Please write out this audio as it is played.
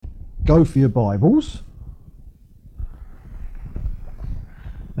go for your Bibles,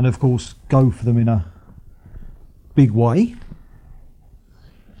 and of course go for them in a big way.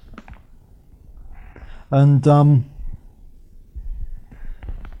 And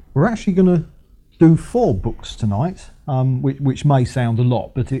we're actually going to do 4 books tonight, which may sound a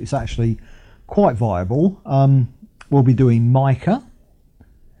lot, but it's actually quite viable. We'll be doing Micah,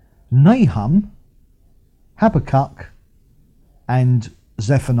 Nahum, Habakkuk, and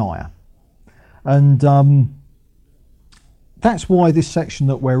Zephaniah. And that's why this section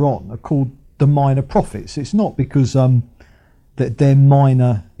that we're on are called the minor prophets. It's not because that they're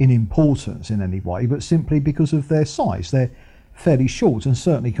minor in importance in any way, but simply because of their size. They're fairly short, and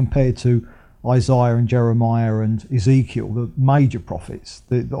certainly compared to Isaiah and Jeremiah and Ezekiel, the major prophets,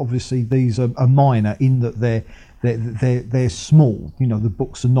 obviously these are minor in that they're small. You know, the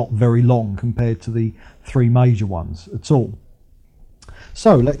books are not very long compared to the 3 major ones at all.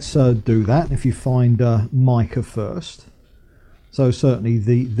 So let's do that. If you find Micah first. So certainly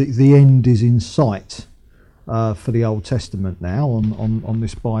the end is in sight for the Old Testament now on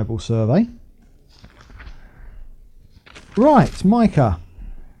this Bible survey. Right, Micah.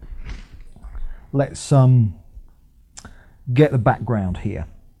 Let's get the background here.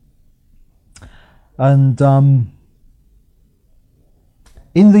 And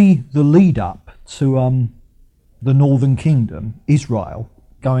in the lead up to the northern kingdom, Israel,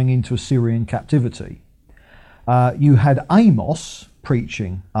 going into Assyrian captivity, you had Amos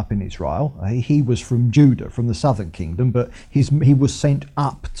preaching up in Israel. He was from Judah, from the southern kingdom, but he was sent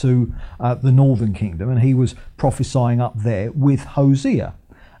up to the northern kingdom, and he was prophesying up there with Hosea.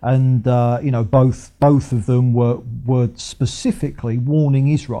 And both of them were specifically warning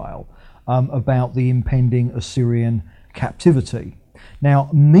Israel about the impending Assyrian captivity.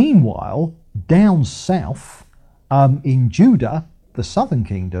 Now, meanwhile, down south in Judah, the southern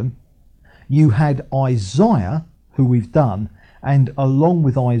kingdom, you had Isaiah, who we've done, and along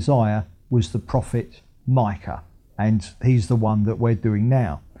with Isaiah was the prophet Micah, and he's the one that we're doing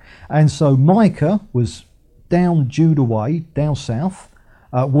now. And so Micah was down Judah way, down south,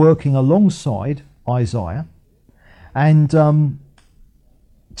 working alongside Isaiah, and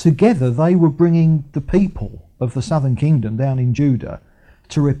together they were bringing the people of the southern kingdom down in Judah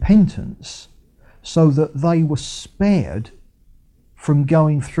to repentance, so that they were spared from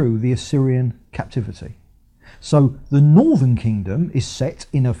going through the Assyrian captivity. So the northern kingdom is set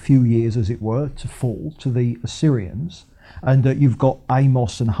in a few years, as it were, to fall to the Assyrians, and you've got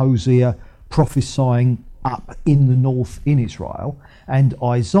Amos and Hosea prophesying up in the north in Israel, and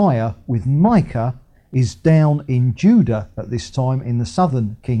Isaiah with Micah is down in Judah at this time in the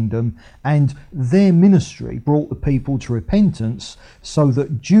southern kingdom, and their ministry brought the people to repentance so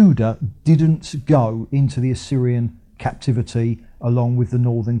that Judah didn't go into the Assyrian captivity along with the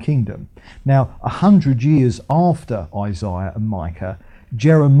northern kingdom. Now, 100 years after Isaiah and Micah,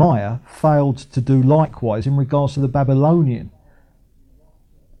 Jeremiah failed to do likewise in regards to the Babylonian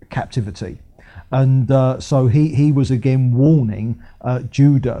captivity. And so he was again warning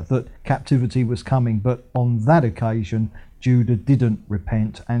Judah that captivity was coming, but on that occasion Judah didn't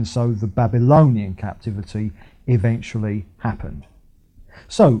repent, and so the Babylonian captivity eventually happened.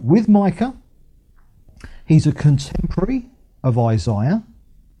 So with Micah, he's a contemporary of Isaiah.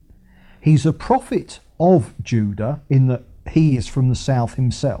 He's a prophet of Judah in that he is from the south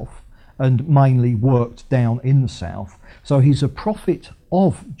himself and mainly worked down in the south. So he's a prophet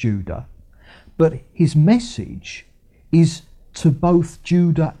of Judah, but his message is to both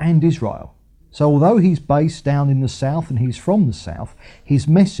Judah and Israel. So although he's based down in the south and he's from the south, his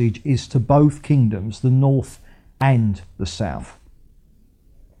message is to both kingdoms, the north and the south.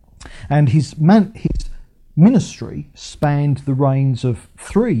 And his ministry spanned the reigns of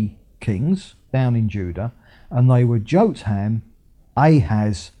 3 kings down in Judah, and they were Jotham,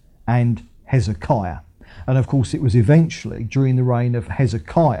 Ahaz, and Hezekiah. And of course it was eventually during the reign of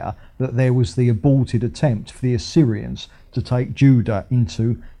Hezekiah that there was the aborted attempt for the Assyrians to take Judah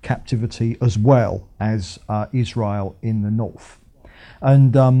into captivity as well as Israel in the north.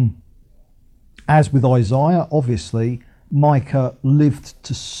 And as with Isaiah, obviously Micah lived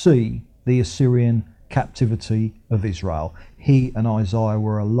to see the Assyrian captivity of Israel. He and Isaiah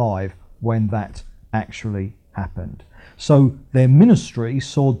were alive when that actually happened. So their ministry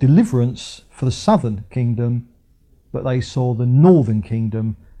saw deliverance for the southern kingdom, but they saw the northern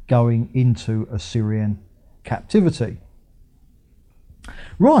kingdom going into Assyrian captivity.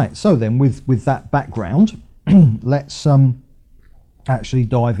 Right, so then with that background, let's actually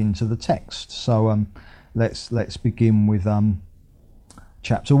dive into the text. So let's begin with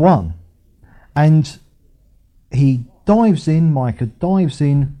chapter 1. And Micah dives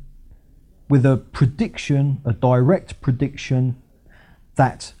in with a prediction, a direct prediction,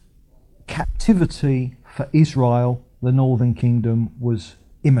 that captivity for Israel, the northern kingdom, was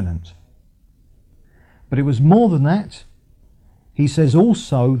imminent. But it was more than that. He says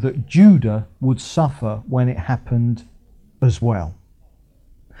also that Judah would suffer when it happened as well.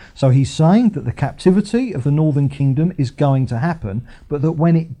 So he's saying that the captivity of the northern kingdom is going to happen, but that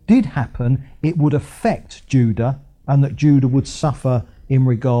when it did happen, it would affect Judah, and that Judah would suffer in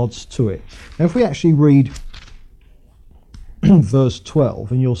regards to it. Now, if we actually read verse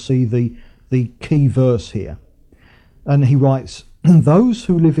 12, and you'll see the key verse here, and he writes, "Those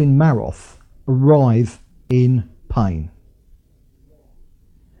who live in Maroth writhe in pain,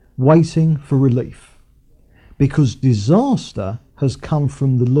 waiting for relief, because disaster has come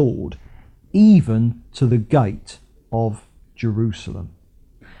from the Lord, even to the gate of Jerusalem."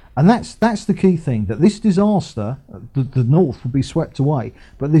 And that's the key thing, that this disaster, the north would be swept away,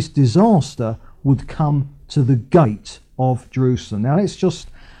 but this disaster would come to the gate of Jerusalem. Now let's just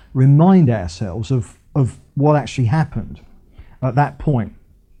remind ourselves of what actually happened at that point.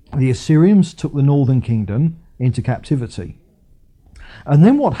 The Assyrians took the northern kingdom into captivity. And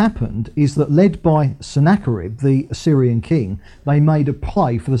then what happened is that, led by Sennacherib, the Assyrian king, they made a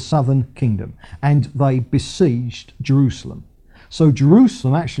play for the southern kingdom and they besieged Jerusalem. So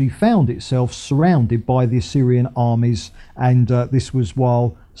Jerusalem actually found itself surrounded by the Assyrian armies, and this was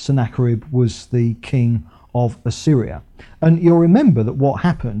while Sennacherib was the king of Assyria. And you'll remember that what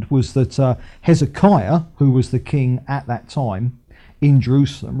happened was that Hezekiah, who was the king at that time in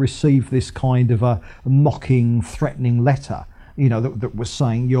Jerusalem, received this kind of a mocking, threatening letter, you know, that was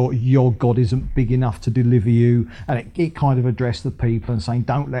saying your God isn't big enough to deliver you, and it kind of addressed the people and saying,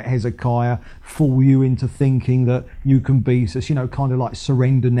 don't let Hezekiah fool you into thinking that you can be, you know, kind of like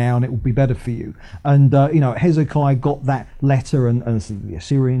surrender now and it will be better for you. And you know, Hezekiah got that letter, and the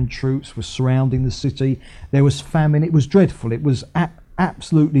Assyrian troops were surrounding the city. There was famine. It was dreadful. It was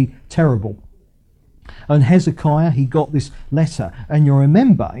absolutely terrible. And Hezekiah, he got this letter, and you'll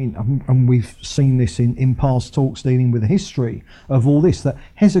remember, and we've seen this in past talks dealing with the history of all this, that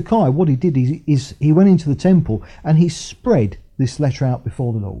Hezekiah, what he did is he went into the temple and he spread this letter out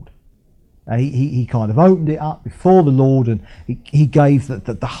before the Lord. He kind of opened it up before the Lord, and he gave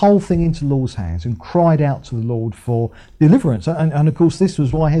the whole thing into the Lord's hands and cried out to the Lord for deliverance. And of course, this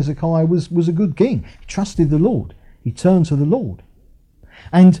was why Hezekiah was a good king. He trusted the Lord. He turned to the Lord.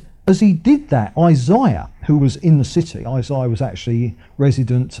 And as he did that, Isaiah, who was in the city, Isaiah was actually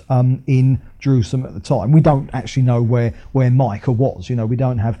resident in Jerusalem at the time. We don't actually know where Micah was, you know, we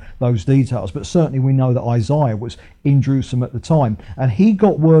don't have those details, but certainly we know that Isaiah was in Jerusalem at the time, and he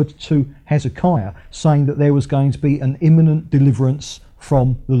got word to Hezekiah saying that there was going to be an imminent deliverance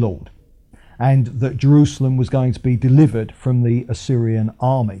from the Lord, and that Jerusalem was going to be delivered from the Assyrian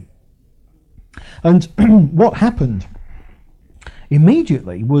army. And what happened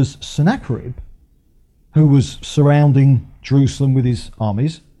immediately was Sennacherib, who was surrounding Jerusalem with his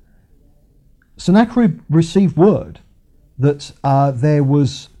armies. Sennacherib received word that there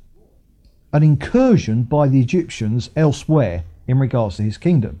was an incursion by the Egyptians elsewhere in regards to his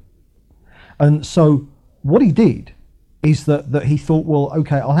kingdom. And so what he did is that he thought, well,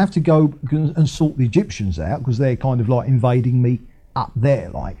 okay, I'll have to go and sort the Egyptians out, because they're kind of like invading me up there,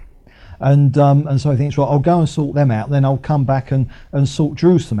 like. And so he thinks, well, I'll go and sort them out, then I'll come back and sort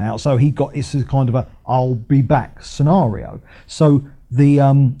Jerusalem out. So he got this as kind of a I'll be back scenario. So the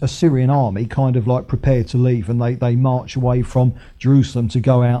Assyrian army kind of like prepared to leave, and they march away from Jerusalem to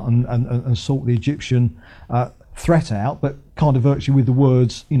go out and sort the Egyptian threat out, but kind of virtually with the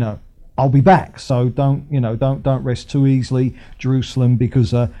words, you know, I'll be back. So don't rest too easily, Jerusalem,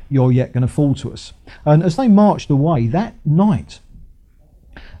 because you're yet going to fall to us. And as they marched away that night,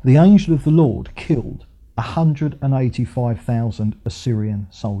 the angel of the Lord killed 185,000 Assyrian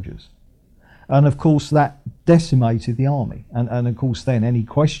soldiers. And of course that decimated the army. And of course then any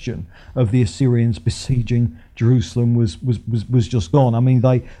question of the Assyrians besieging Jerusalem was just gone. I mean,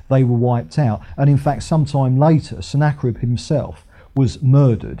 they were wiped out. And in fact, sometime later, Sennacherib himself was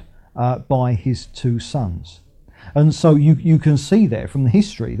murdered by his two sons. And so you can see there from the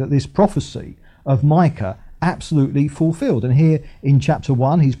history that this prophecy of Micah absolutely fulfilled. And here in chapter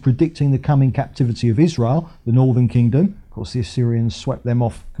 1, he's predicting the coming captivity of Israel, the northern kingdom. Of course, the Assyrians swept them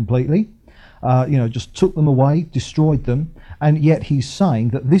off completely, just took them away, destroyed them. And yet he's saying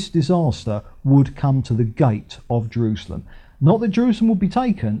that this disaster would come to the gate of Jerusalem. Not that Jerusalem will be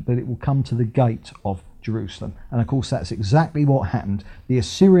taken, but it will come to the gate of Jerusalem. And of course, that's exactly what happened. The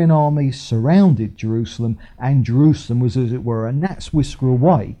Assyrian army surrounded Jerusalem, and Jerusalem was, as it were, a gnat's whisker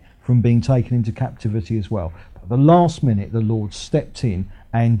away from being taken into captivity as well. But at the last minute, the Lord stepped in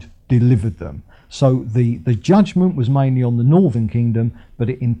and delivered them. So the judgment was mainly on the northern kingdom, but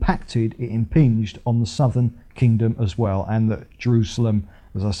it impinged on the southern kingdom as well, and that Jerusalem,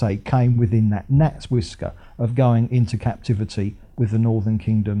 as I say, came within that gnat's whisker of going into captivity with the northern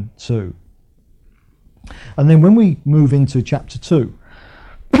kingdom too. And then when we move into chapter 2,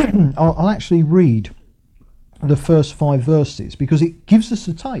 I'll actually read the first 5 verses, because it gives us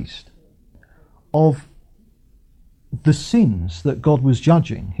a taste of the sins that God was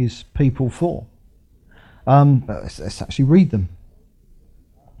judging his people for. Let's actually read them.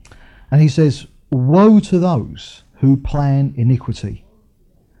 And he says, "Woe to those who plan iniquity,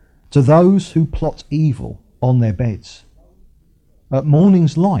 to those who plot evil on their beds. At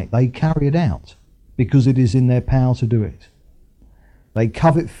morning's light they carry it out, because it is in their power to do it. They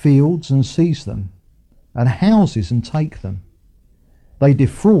covet fields and seize them, and houses and take them. They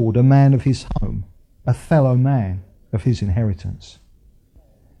defraud a man of his home, a fellow man of his inheritance.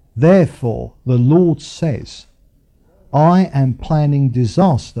 Therefore the Lord says, I am planning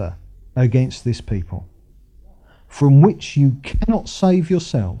disaster against this people, from which you cannot save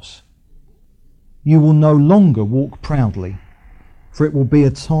yourselves. You will no longer walk proudly, for it will be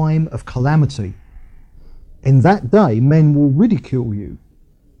a time of calamity. In that day men will ridicule you.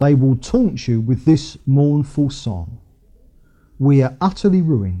 They will taunt you with this mournful song. We are utterly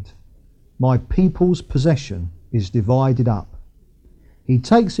ruined. My people's possession is divided up. He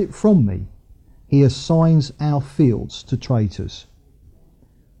takes it from me. He assigns our fields to traitors.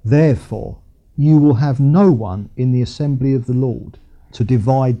 Therefore, you will have no one in the assembly of the Lord to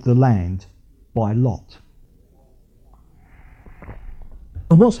divide the land by lot."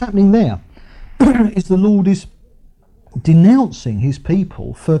 And what's happening there is the Lord is denouncing his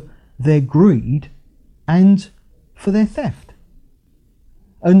people for their greed and for their theft.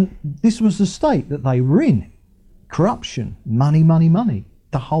 And this was the state that they were in. Corruption, money, money, money,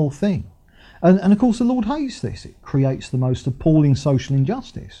 the whole thing. And of course the Lord hates this. It creates the most appalling social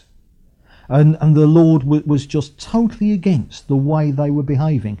injustice. And the Lord was just totally against the way they were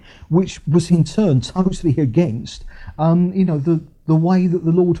behaving, which was in turn totally against the way that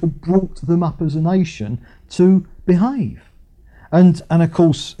the Lord had brought them up as a nation to behave. And of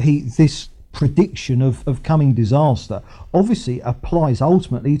course this prediction of coming disaster obviously applies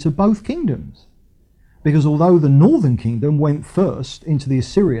ultimately to both kingdoms. Because although the northern kingdom went first into the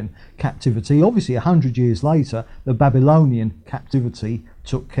Assyrian captivity, obviously 100 years later the Babylonian captivity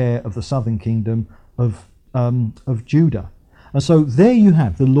took care of the southern kingdom of Judah. And so there you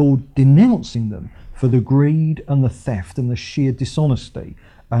have the Lord denouncing them for the greed and the theft and the sheer dishonesty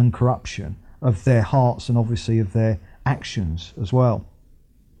and corruption of their hearts and obviously of their actions as well.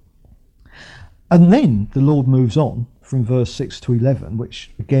 And then the Lord moves on from verse 6 to 11,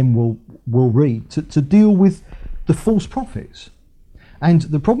 which again we'll read, to deal with the false prophets. And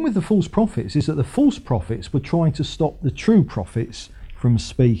the problem with the false prophets is that the false prophets were trying to stop the true prophets from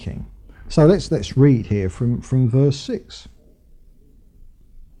speaking. So let's read here from verse 6.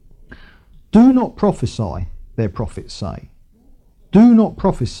 "Do not prophesy," their prophets say. "Do not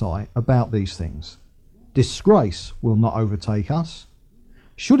prophesy about these things. Disgrace will not overtake us.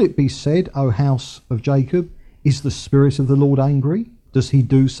 Should it be said, O house of Jacob, is the Spirit of the Lord angry? Does he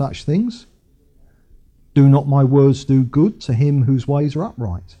do such things? Do not my words do good to him whose ways are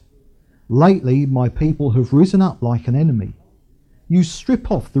upright? Lately my people have risen up like an enemy. You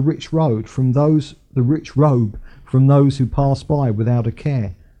strip off the rich robe from those who pass by without a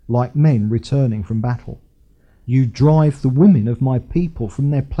care, like men returning from battle. You drive the women of my people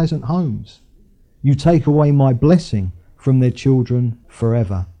from their pleasant homes. You take away my blessing from their children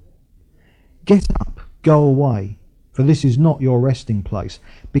forever. Get up, go away, for this is not your resting place,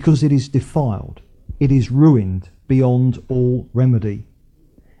 because it is defiled, it is ruined beyond all remedy.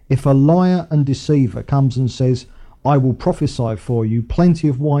 If a liar and deceiver comes and says, I will prophesy for you plenty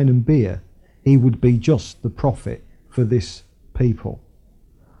of wine and beer, he would be just the prophet for this people."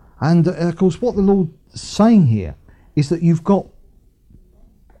 And of course what the Lord is saying here is that you've got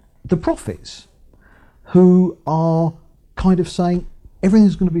the prophets who are kind of saying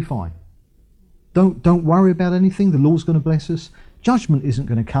everything's going to be fine. Don't worry about anything. The Lord's going to bless us. Judgment isn't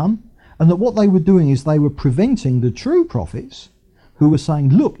going to come. And that what they were doing is they were preventing the true prophets who were saying,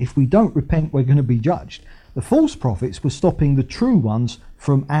 look, if we don't repent, we're going to be judged. The false prophets were stopping the true ones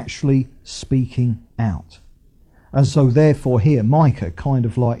from actually speaking out. And so therefore here Micah kind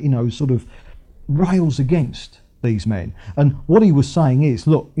of like, sort of rails against these men. And what he was saying is,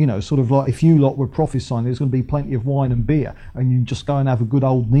 look, sort of like if you lot were prophesying there's going to be plenty of wine and beer and you just go and have a good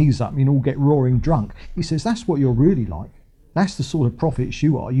old knees up and you all get roaring drunk. He says that's what you're really like. That's the sort of prophets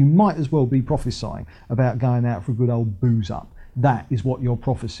you are. You might as well be prophesying about going out for a good old booze up that is what your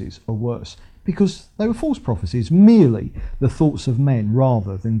prophecies are worse. Because they were false prophecies, merely the thoughts of men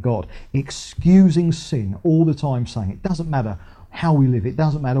rather than God, excusing sin all the time, saying it doesn't matter how we live, it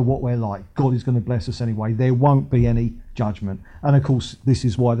doesn't matter what we're like, God is going to bless us anyway, there won't be any judgment. And of course, this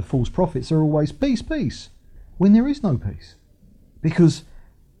is why the false prophets are always peace, peace, when there is no peace. Because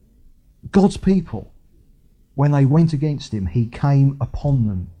God's people, when they went against him, he came upon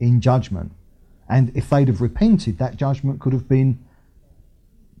them in judgment. And if they'd have repented, that judgment could have been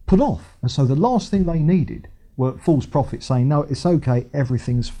put off. And so the last thing they needed were false prophets saying, no, it's okay,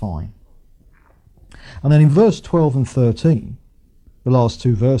 everything's fine. And then in verse 12 and 13, the last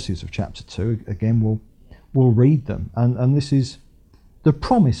two verses of chapter 2, again we'll read them. And this is the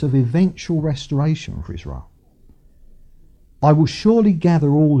promise of eventual restoration for Israel. I will surely gather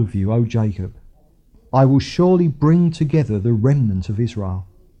all of you, O Jacob. I will surely bring together the remnant of Israel.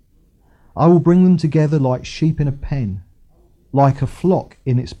 I will bring them together like sheep in a pen, like a flock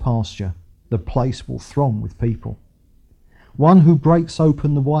in its pasture. The place will throng with people. One who breaks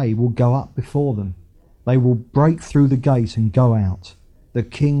open the way will go up before them. They will break through the gate and go out. The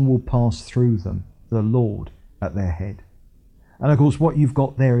king will pass through them, the Lord at their head. And of course what you've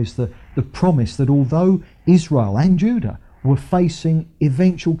got there is the promise that although Israel and Judah were facing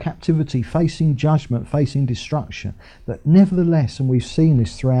eventual captivity, facing judgment, facing destruction, that nevertheless, and we've seen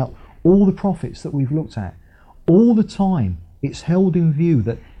this throughout all the prophets that we've looked at, all the time it's held in view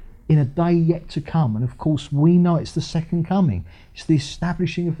that in a day yet to come, and of course we know it's the second coming, it's the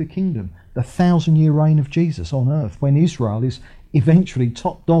establishing of the kingdom, the 1,000-year reign of Jesus on earth, when Israel is eventually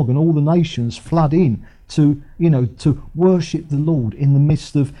top dog and all the nations flood in to worship the Lord in the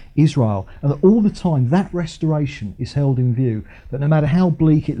midst of Israel. And that all the time that restoration is held in view, that no matter how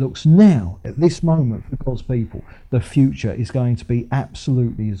bleak it looks now, at this moment for God's people, the future is going to be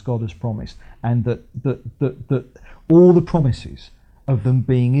absolutely as God has promised, and that all the promises of them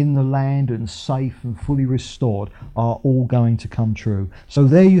being in the land and safe and fully restored are all going to come true. So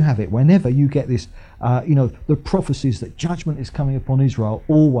there you have it. Whenever you get this, the prophecies that judgment is coming upon Israel,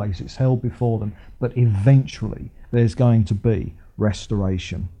 always it's held before them, but eventually there's going to be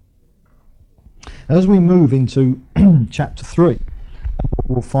restoration. As we move into chapter 3,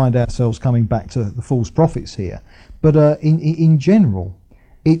 we'll find ourselves coming back to the false prophets here. But in general,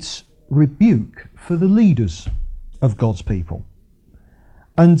 it's rebuke for the leaders of God's people.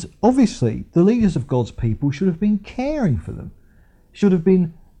 And obviously, the leaders of God's people should have been caring for them, should have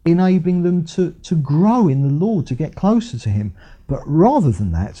been enabling them to grow in the Lord, to get closer to him. But rather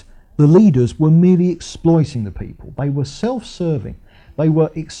than that, the leaders were merely exploiting the people. They were self-serving. They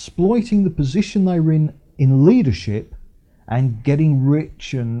were exploiting the position they were in leadership and getting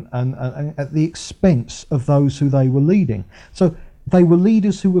rich and at the expense of those who they were leading. So they were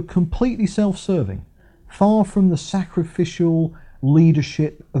leaders who were completely self-serving, far from the sacrificial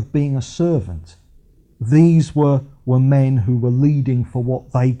leadership of being a servant. These were men who were leading for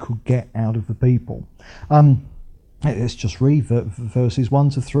what they could get out of the people. Let's just read verses 1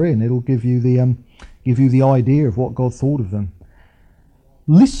 to 3, and it'll give you the idea of what God thought of them.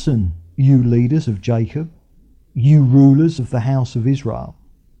 Listen, you leaders of Jacob, you rulers of the house of Israel.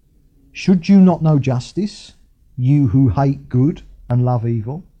 Should you not know justice, you who hate good and love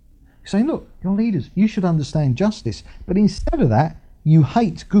evil? He's saying, look, your leaders, you should understand justice, but instead of that, you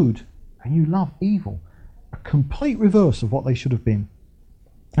hate good and you love evil. A complete reverse of what they should have been.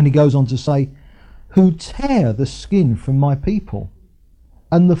 And he goes on to say, who tear the skin from my people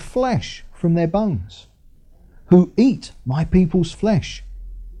and the flesh from their bones, who eat my people's flesh,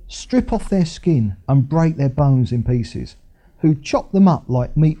 strip off their skin and break their bones in pieces, who chop them up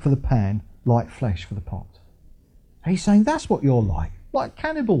like meat for the pan, like flesh for the pot. And he's saying that's what you're like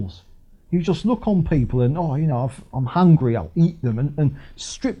cannibals. You just look on people and, I'm hungry, I'll eat them, and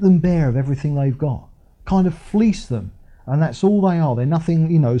strip them bare of everything they've got. Kind of fleece them. And that's all they are. They're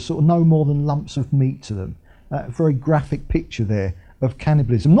nothing, sort of no more than lumps of meat to them. A very graphic picture there of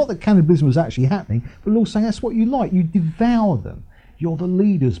cannibalism. Not that cannibalism was actually happening, but Lord's saying that's what you like. You devour them. You're the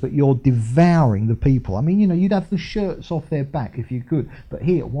leaders, but you're devouring the people. I mean, you'd have the shirts off their back if you could. But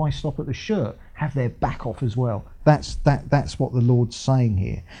here, why stop at the shirt? Have their back off as well. That's what the Lord's saying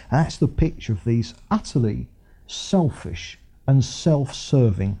here. And that's the picture of these utterly selfish and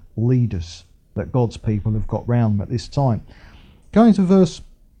self-serving leaders that God's people have got round them at this time. Going to verse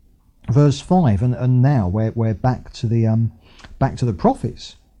 5, and now we're back to the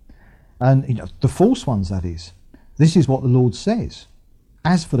prophets, and the false ones, that is. This is what the Lord says.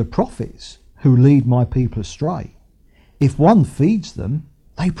 As for the prophets who lead my people astray, if one feeds them,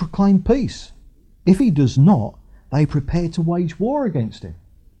 they proclaim peace. If he does not, they prepare to wage war against him.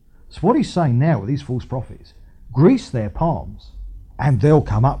 So what he's saying now with these false prophets, grease their palms, and they'll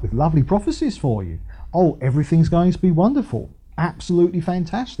come up with lovely prophecies for you. Oh, everything's going to be wonderful, absolutely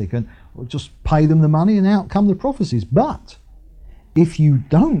fantastic, and just pay them the money and out come the prophecies. But if you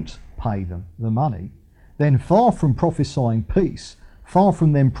don't pay them the money, then far from prophesying peace, far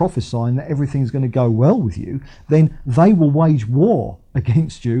from them prophesying that everything's going to go well with you, then they will wage war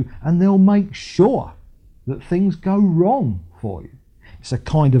against you, and they'll make sure that things go wrong for you. It's a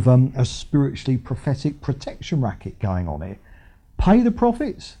kind of a spiritually prophetic protection racket going on here. Pay the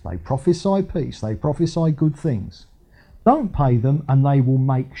prophets, they prophesy peace, they prophesy good things. Don't pay them, and they will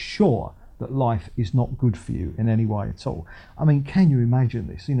make sure that life is not good for you in any way at all. I mean, can you imagine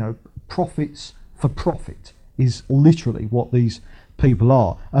this? You know, prophets for profit is literally what these people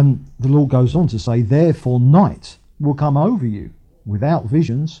are. And the Lord goes on to say, therefore night will come over you without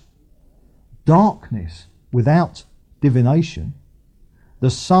visions, darkness without divination. The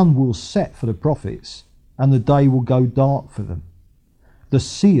sun will set for the prophets, and the day will go dark for them. The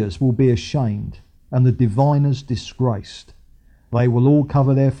seers will be ashamed, and the diviners disgraced. They will all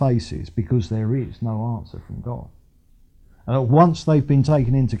cover their faces, because there is no answer from God. And once they've been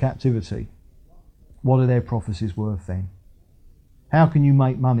taken into captivity, what are their prophecies worth then? How can you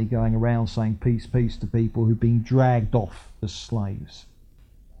make money going around saying peace, peace to people who've been dragged off as slaves?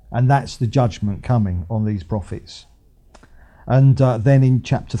 And that's the judgment coming on these prophets. And then in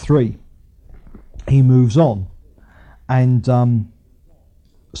chapter 3, he moves on and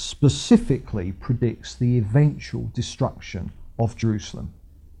specifically predicts the eventual destruction of Jerusalem.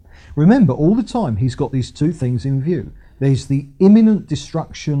 Remember, all the time he's got these two things in view. There's the imminent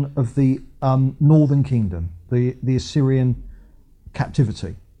destruction of the northern kingdom, the Assyrian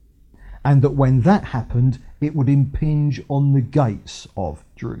captivity, and that when that happened, it would impinge on the gates of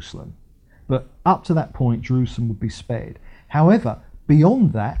Jerusalem. But up to that point, Jerusalem would be spared. However,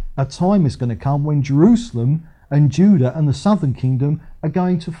 beyond that, a time is going to come when Jerusalem and Judah and the southern kingdom are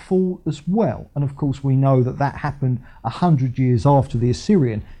going to fall as well. And of course, we know that that happened 100 years after the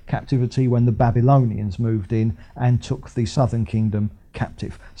Assyrian captivity, when the Babylonians moved in and took the southern kingdom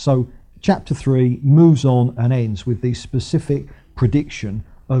captive. So chapter 3 moves on and ends with the specific prediction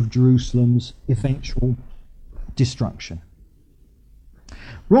of Jerusalem's eventual destruction.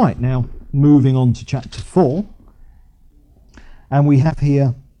 Right, now moving on to chapter 4, and we have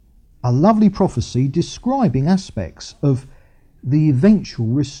here a lovely prophecy describing aspects of the eventual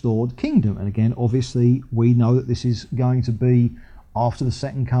restored kingdom. And again, obviously, we know that this is going to be after the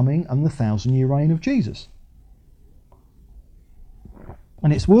second coming and the 1,000-year reign of Jesus.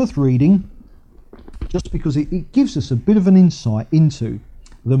 And it's worth reading just because it gives us a bit of an insight into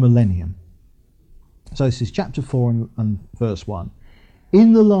the millennium. So this is chapter 4 and verse 1.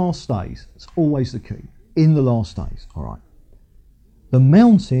 In the last days, it's always the key, in the last days, all right, the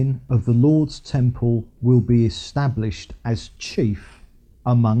mountain of the Lord's temple will be established as chief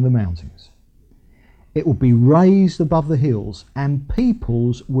among the mountains. It will be raised above the hills, and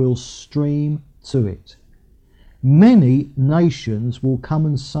peoples will stream to it. Many nations will come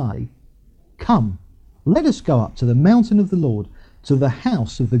and say, come, let us go up to the mountain of the Lord, to the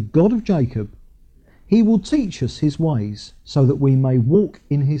house of the God of Jacob. He will teach us his ways, so that we may walk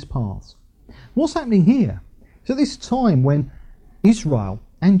in his paths. What's happening here? So this time when Israel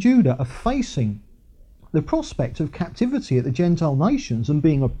and Judah are facing the prospect of captivity at the Gentile nations and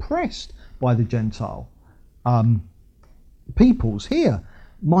being oppressed by the Gentile peoples, here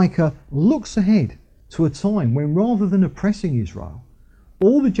Micah looks ahead to a time when, rather than oppressing Israel,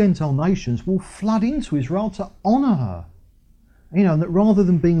 all the Gentile nations will flood into Israel to honour her. You know, and that rather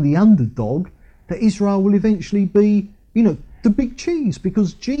than being the underdog, that Israel will eventually be, you know, the big cheese,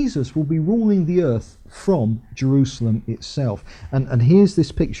 because Jesus will be ruling the earth from Jerusalem itself. And here's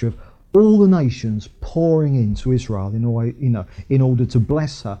this picture of all the nations pouring into Israel in order to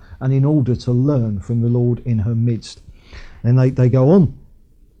bless her and in order to learn from the Lord in her midst. And they go on.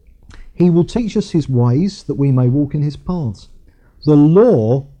 He will teach us his ways, that we may walk in his paths. The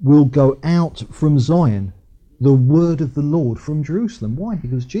law will go out from Zion, the word of the Lord from Jerusalem. Why?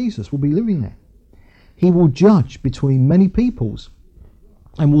 Because Jesus will be living there. He will judge between many peoples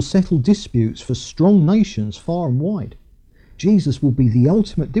and will settle disputes for strong nations far and wide. Jesus will be the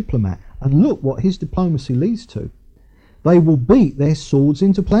ultimate diplomat, and look what his diplomacy leads to. They will beat their swords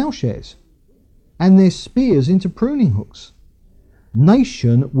into plowshares and their spears into pruning hooks.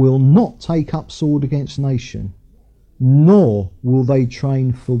 Nation will not take up sword against nation, nor will they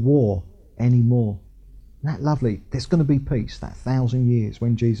train for war anymore. Isn't that lovely? There's going to be peace, that 1,000 years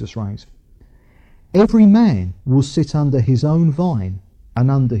when Jesus reigns. Every man will sit under his own vine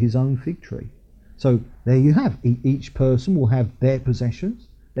and under his own fig tree. So there you have. Each person will have their possessions,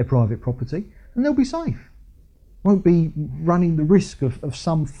 their private property, and they'll be safe. won't be running the risk of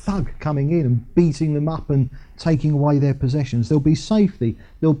some thug coming in and beating them up and taking away their possessions. There'll be safety,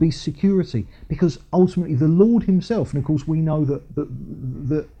 there'll be security, because ultimately the Lord himself, and of course we know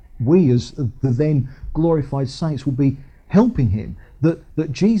that we as the then glorified saints will be helping him,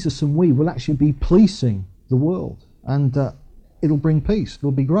 that Jesus and we will actually be policing the world, and it'll bring peace,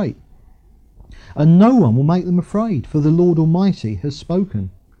 it'll be great. And no one will make them afraid, for the Lord Almighty has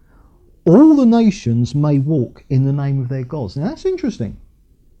spoken. All the nations may walk in the name of their gods. Now that's interesting,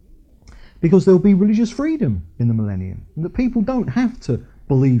 because there'll be religious freedom in the millennium, and that people don't have to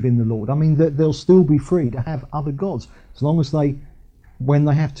believe in the Lord. I mean, they'll still be free to have other gods, as long as they, when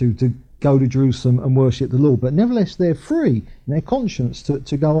they have to go to Jerusalem and worship the Lord. But nevertheless, they're free in their conscience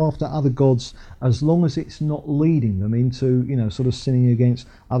to go after other gods, as long as it's not leading them into, sort of sinning against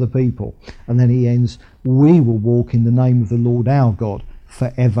other people. And then he ends, we will walk in the name of the Lord our God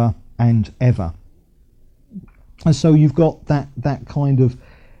forever and ever. And so you've got that kind of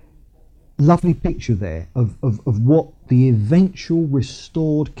lovely picture there of what the eventual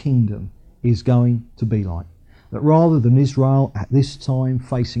restored kingdom is going to be like. That rather than Israel at this time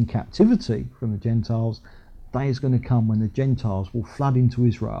facing captivity from the Gentiles, the day is going to come when the Gentiles will flood into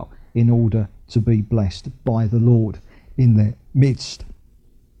Israel in order to be blessed by the Lord in their midst.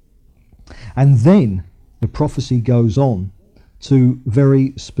 And then the prophecy goes on to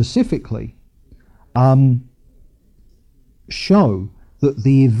very specifically show that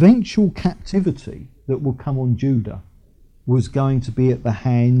the eventual captivity that will come on Judah was going to be at the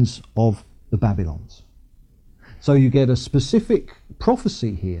hands of the Babylons. So you get a specific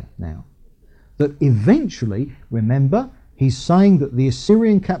prophecy here now, that eventually, remember, he's saying that the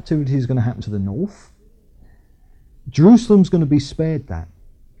Assyrian captivity is going to happen to the north. Jerusalem's going to be spared that.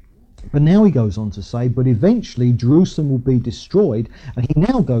 But now he goes on to say, but eventually Jerusalem will be destroyed, and he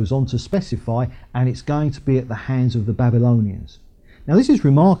now goes on to specify, and it's going to be at the hands of the Babylonians. Now this is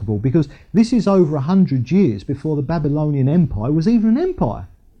remarkable, because this is over 100 years before the Babylonian Empire was even an empire.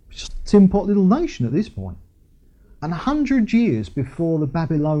 It's just a tin-pot little nation at this point. And 100 years before the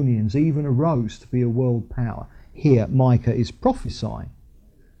Babylonians even arose to be a world power, here Micah is prophesying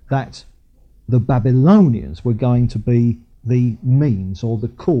that the Babylonians were going to be the means or the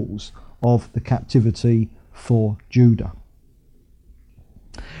cause of the captivity for Judah.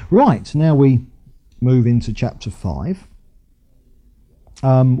 Right, now we move into chapter 5.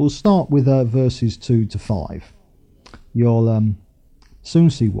 We'll start with verses 2 to 5. You'll soon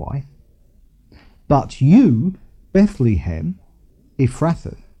see why. But you, Bethlehem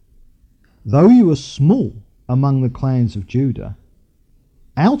Ephrathah, though you are small among the clans of Judah,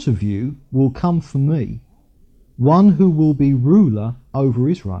 out of you will come for me one who will be ruler over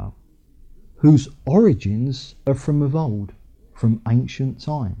Israel, whose origins are from of old, from ancient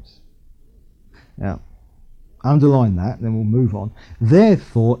times. Now, underline that, then we'll move on.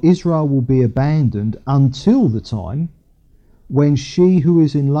 Therefore Israel will be abandoned until the time when she who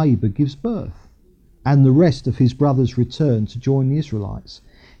is in labour gives birth, and the rest of his brothers return to join the Israelites.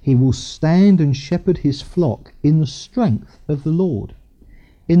 He will stand and shepherd his flock in the strength of the Lord,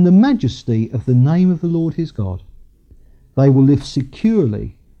 in the majesty of the name of the Lord his God. They will live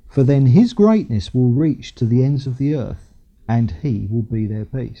securely, for then his greatness will reach to the ends of the earth, and he will be their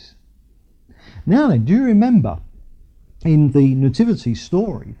peace. Now then, do you remember in the Nativity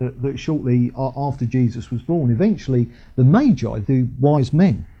story that shortly after Jesus was born, eventually the Magi, the wise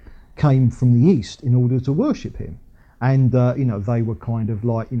men, came from the east in order to worship him, and they were kind of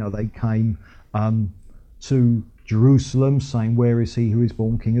like, they came to Jerusalem saying, where is he who is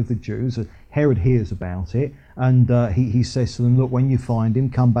born King of the Jews? Herod hears about it, and he says to them, look, when you find him,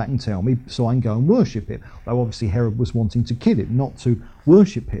 come back and tell me so I can go and worship him. Though obviously Herod was wanting to kill him, not to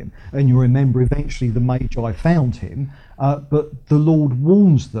worship him. And you remember eventually the Magi found him, but the Lord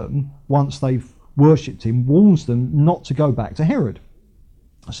warns them, once they've worshipped him, warns them not to go back to Herod.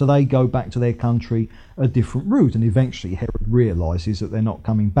 So they go back to their country a different route, and eventually Herod realises that they're not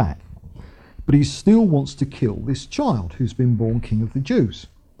coming back. But he still wants to kill this child who's been born King of the Jews.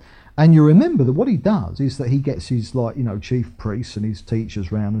 And you remember that what he does is that he gets his chief priests and his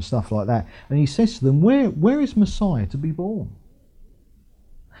teachers round and stuff like that, and he says to them, where is Messiah to be born?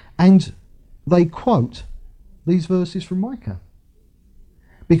 And they quote these verses from Micah.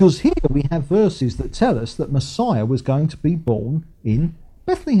 Because here we have verses that tell us that Messiah was going to be born in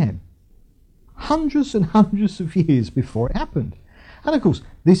Bethlehem, hundreds and hundreds of years before it happened. And of course,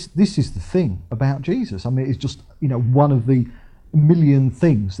 this is the thing about Jesus. I mean, it's just one of the million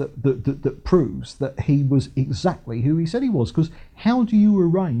things that proves that he was exactly who he said he was. Because how do you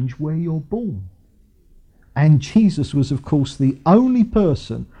arrange where you're born? And Jesus was, of course, the only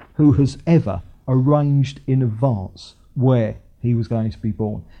person who has ever arranged in advance where he was going to be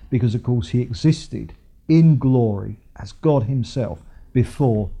born, because of course he existed in glory as God himself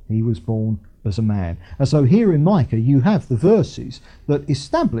before he was born as a man. And so here in Micah you have the verses that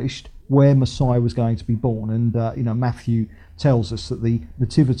established where Messiah was going to be born. And Matthew tells us that the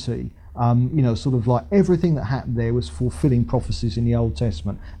nativity, sort of like everything that happened there was fulfilling prophecies in the Old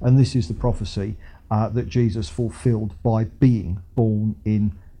Testament, and this is the prophecy that Jesus fulfilled by being born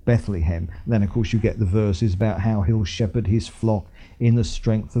in Bethlehem. And then of course you get the verses about how he'll shepherd his flock in the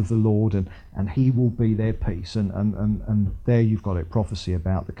strength of the Lord, and he will be their peace, and there you've got it, prophecy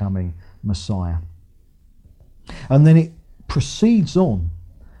about the coming Messiah. And then it proceeds on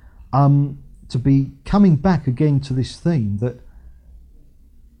to be coming back again to this theme that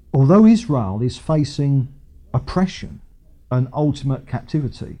although Israel is facing oppression and ultimate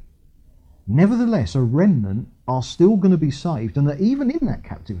captivity, nevertheless a remnant are still going to be saved, and that even in that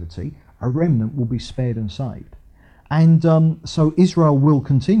captivity a remnant will be spared and saved. And so Israel will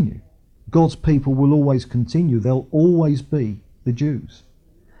continue. God's people will always continue. They'll always be the Jews.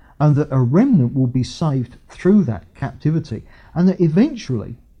 And that a remnant will be saved through that captivity. And that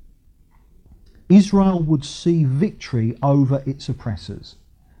eventually Israel would see victory over its oppressors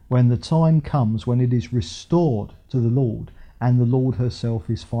when the time comes when it is restored to the Lord and the Lord herself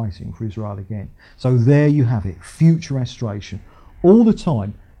is fighting for Israel again. So there you have it, future restoration. All the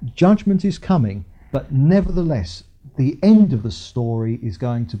time, judgment is coming, but nevertheless, the end of the story is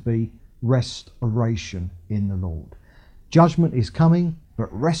going to be restoration in the Lord. Judgment is coming,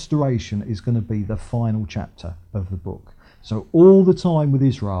 but restoration is going to be the final chapter of the book. So all the time with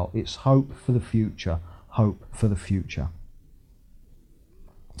Israel, it's hope for the future, hope for the future.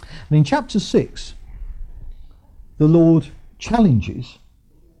 And in chapter 6, the Lord challenges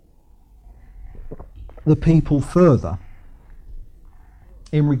the people further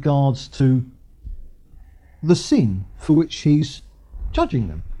in regards to the sin for which he's judging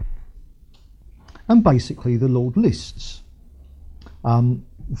them. And basically the Lord lists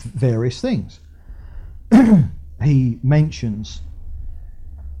various things. He mentions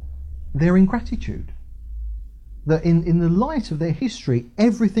their ingratitude. That in the light of their history,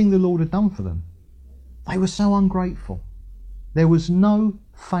 everything the Lord had done for them, they were so ungrateful. There was no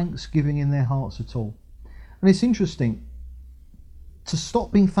thanksgiving in their hearts at all. And it's interesting, to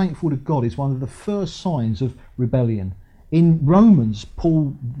stop being thankful to God is one of the first signs of rebellion. In Romans,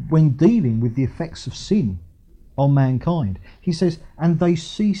 Paul, when dealing with the effects of sin on mankind, he says, and they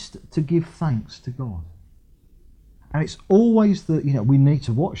ceased to give thanks to God. And it's always we need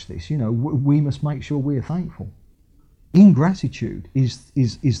to watch this, we must make sure we're thankful. Ingratitude is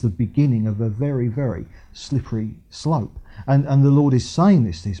the beginning of a very, very slippery slope. And the Lord is saying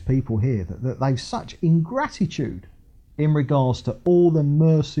this to his people here, that they've such ingratitude in regards to all the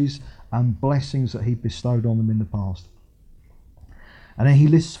mercies and blessings that he bestowed on them in the past. And then he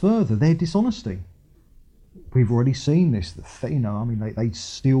lists further their dishonesty. We've already seen this. They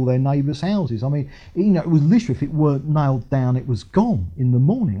steal their neighbours' houses. It was literally, if it weren't nailed down, it was gone in the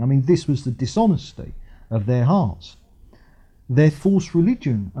morning. This was the dishonesty of their hearts. Their false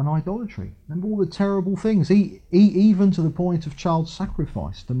religion and idolatry. Remember all the terrible things, even to the point of child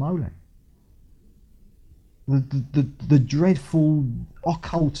sacrifice to Molech. The dreadful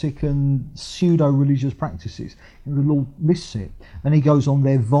occultic and pseudo-religious practices. And the Lord lists it. And he goes on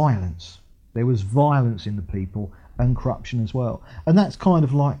their violence. There was violence in the people and corruption as well. And that's kind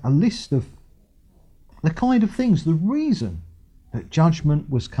of like a list of the kind of things, the reason that judgment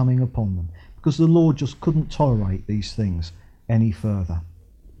was coming upon them. Because the Lord just couldn't tolerate these things any further.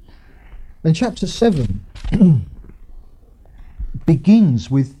 Then chapter 7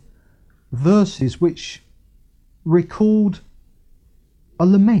 begins with verses which record a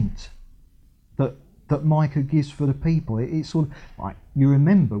lament that Micah gives for the people. It's sort of like, you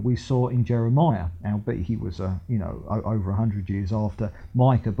remember we saw in Jeremiah, albeit he was over 100 years after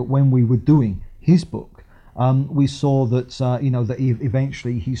Micah, but when we were doing his book, we saw that that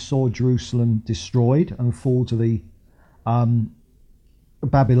eventually he saw Jerusalem destroyed and fall to the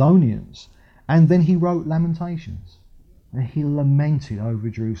Babylonians, and then he wrote Lamentations, and he lamented over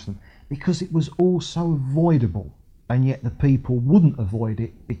Jerusalem because it was all so avoidable, and yet the people wouldn't avoid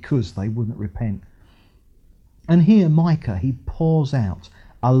it because they wouldn't repent. And here Micah, he pours out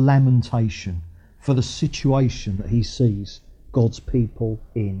a lamentation for the situation that he sees God's people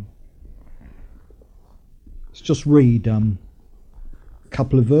in. Let's just read a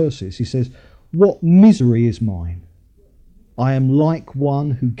couple of verses. He says, "What misery is mine! I am like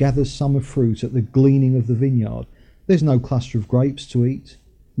one who gathers summer fruit at the gleaning of the vineyard. There's no cluster of grapes to eat,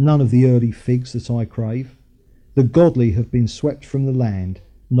 none of the early figs that I crave. The godly have been swept from the land,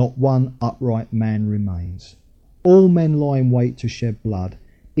 not one upright man remains. All men lie in wait to shed blood.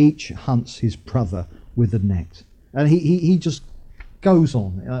 Each hunts his brother with a net. And he just goes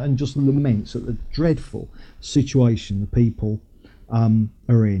on and just laments at the dreadful situation the people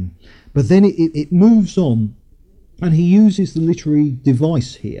are in. But then it moves on, and he uses the literary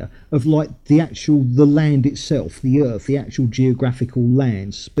device here of like the land itself, the earth, the actual geographical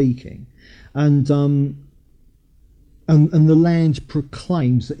land speaking. And the land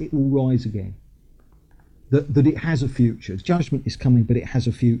proclaims that it will rise again. That it has a future. Judgment is coming, but it has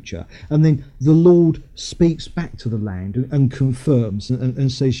a future. And then the Lord speaks back to the land and confirms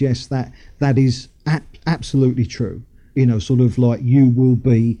and says, yes, that is absolutely true. You know, sort of like, you will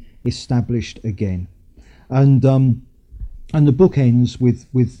be established again. And the book ends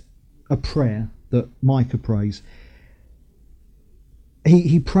with a prayer that Micah prays.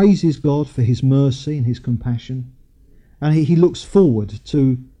 He praises God for his mercy and his compassion, and he looks forward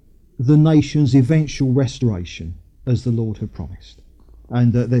to the nation's eventual restoration, as the Lord had promised.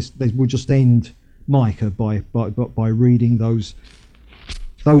 And we'll just end Micah by reading those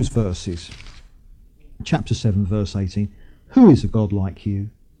verses. Chapter 7, verse 18. Who is a God like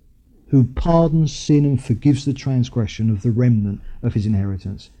you, who pardons sin and forgives the transgression of the remnant of his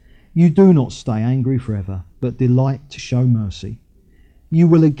inheritance? You do not stay angry forever, but delight to show mercy. You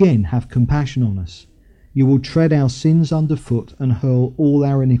will again have compassion on us. You will tread our sins underfoot and hurl all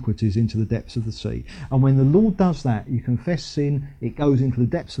our iniquities into the depths of the sea. And when the Lord does that, you confess sin, it goes into the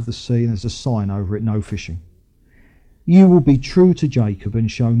depths of the sea, and there's a sign over it, no fishing. You will be true to Jacob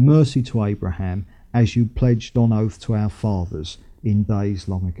and show mercy to Abraham, as you pledged on oath to our fathers in days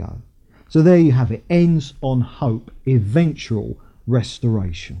long ago. So there you have it. Ends on hope, eventual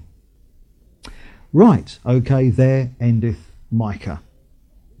restoration. Right, okay, there endeth Micah.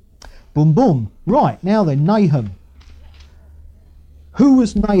 Boom, boom. Right, now then, Nahum. Who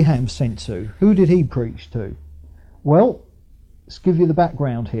was Nahum sent to? Who did he preach to? Well, let's give you the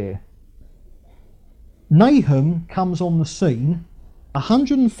background here. Nahum comes on the scene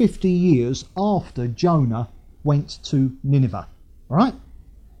 150 years after Jonah went to Nineveh. Right?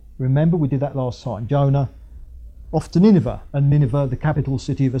 Remember, we did that last time. Jonah off to Nineveh, and Nineveh, the capital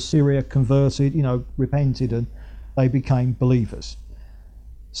city of Assyria, converted, repented, and they became believers.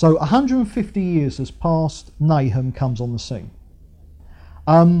 So 150 years has passed, Nahum comes on the scene.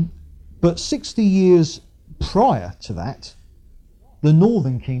 But 60 years prior to that, the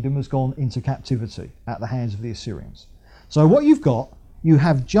northern kingdom has gone into captivity at the hands of the Assyrians. So what you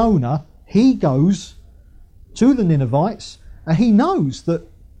have Jonah, he goes to the Ninevites, and he knows that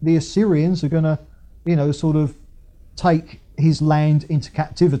the Assyrians are going to, sort of take his land into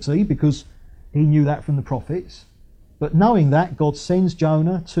captivity, because he knew that from the prophets. But knowing that, God sends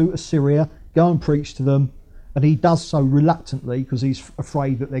Jonah to Assyria, go and preach to them, and he does so reluctantly because he's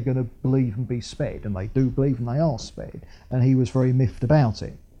afraid that they're going to believe and be spared, and they do believe and they are spared, and he was very miffed about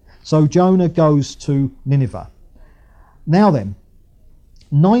it. So Jonah goes to Nineveh. Now then,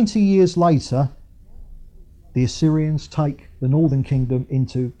 90 years later, the Assyrians take the northern kingdom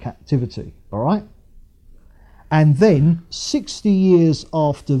into captivity, all right? And then 60 years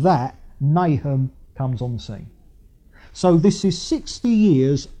after that, Nahum comes on the scene. So this is 60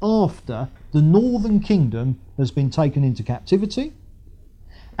 years after the northern kingdom has been taken into captivity,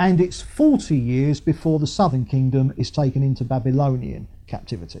 and it's 40 years before the southern kingdom is taken into Babylonian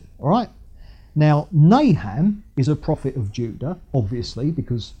captivity. All right? Now, Nahum is a prophet of Judah, obviously,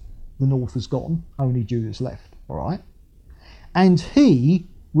 because the north has gone, only Judah's left. All right? And he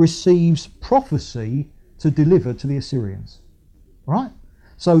receives prophecy to deliver to the Assyrians. All right?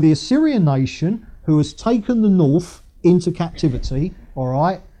 So the Assyrian nation, who has taken the north into captivity, all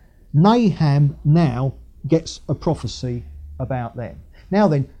right, Nahum now gets a prophecy about them. Now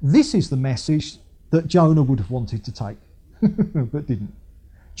then, this is the message that Jonah would have wanted to take, but didn't.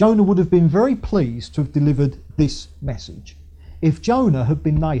 Jonah would have been very pleased to have delivered this message. If Jonah had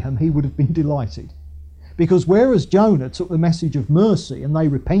been Nahum, he would have been delighted. Because whereas Jonah took the message of mercy and they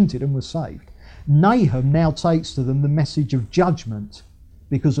repented and were saved, Nahum now takes to them the message of judgment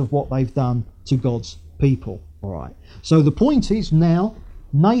because of what they've done to God's people. All right. So the point is, now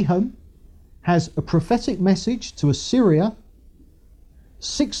Nahum has a prophetic message to Assyria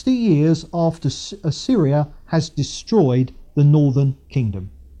 60 years after Assyria has destroyed the northern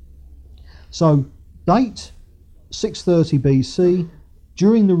kingdom. So date 630 BC,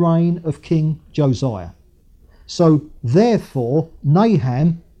 during the reign of King Josiah. So therefore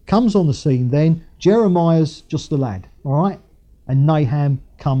Nahum comes on the scene then. Jeremiah's just a lad, all right? And Nahum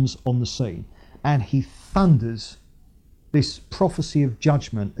comes on the scene, and he thunders this prophecy of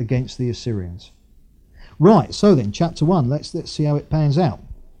judgment against the Assyrians. Right, so then, chapter 1, let's see how it pans out.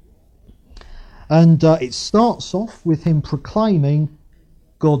 And it starts off with him proclaiming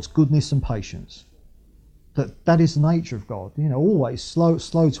God's goodness and patience. That is the nature of God, always slow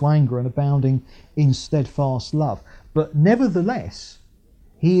to anger and abounding in steadfast love. But nevertheless,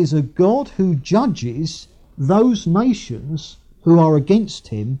 he is a God who judges those nations who are against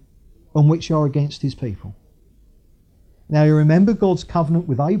him and which are against his people. Now you remember God's covenant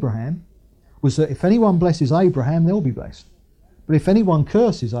with Abraham was that if anyone blesses Abraham, they'll be blessed. But if anyone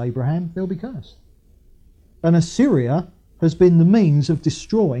curses Abraham, they'll be cursed. And Assyria has been the means of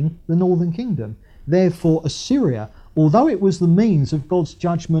destroying the northern kingdom. Therefore, Assyria, although it was the means of God's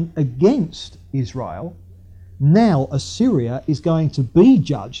judgment against Israel, now Assyria is going to be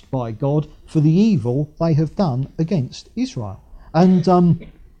judged by God for the evil they have done against Israel. And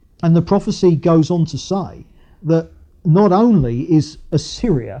the prophecy goes on to say that not only is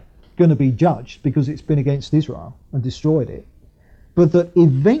Assyria going to be judged because it's been against Israel and destroyed it, but that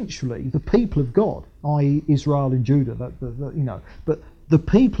eventually the people of God, i.e. Israel and Judah, but the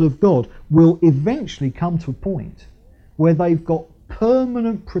people of God will eventually come to a point where they've got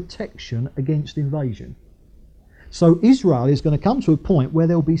permanent protection against invasion. So Israel is going to come to a point where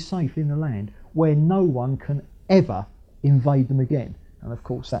they'll be safe in the land, where no one can ever invade them again. And of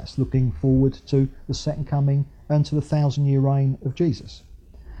course that's looking forward to the second coming and to the 1,000-year reign of Jesus.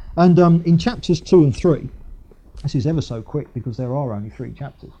 And in chapters 2 and 3, this is ever so quick because there are only 3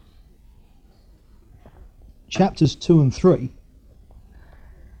 chapters. Chapters 2 and 3,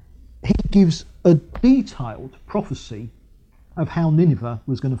 he gives a detailed prophecy of how Nineveh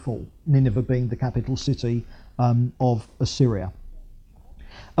was going to fall. Nineveh being the capital city of Assyria.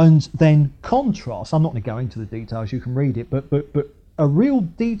 And then contrast, I'm not going to go into the details, you can read it, but a real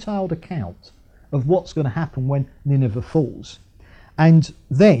detailed account of what's going to happen when Nineveh falls. And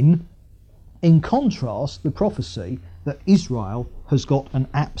then, in contrast, the prophecy that Israel has got an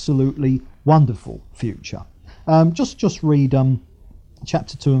absolutely wonderful future. Just read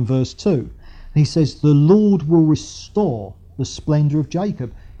chapter 2 and verse 2. He says, the Lord will restore the splendour of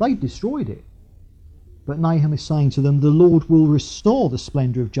Jacob. They destroyed it. But Nahum is saying to them, the Lord will restore the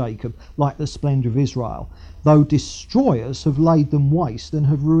splendour of Jacob like the splendour of Israel, though destroyers have laid them waste and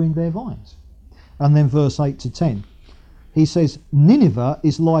have ruined their vines. And then verse 8 to 10. He says, Nineveh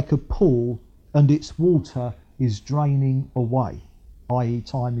is like a pool and its water is draining away, i.e.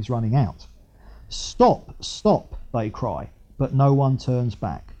 time is running out. Stop, stop, they cry, but no one turns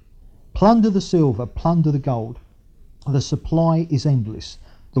back. Plunder the silver, plunder the gold. The supply is endless,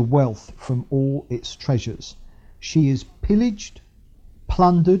 the wealth from all its treasures. She is pillaged,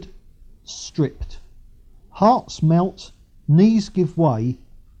 plundered, stripped. Hearts melt, knees give way,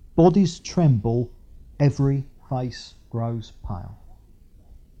 bodies tremble, every face grows pale.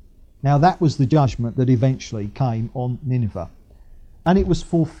 Now that was the judgment that eventually came on Nineveh. And it was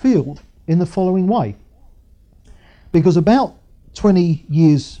fulfilled in the following way. Because about 20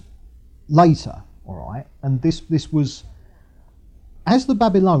 years later, all right, and this was as the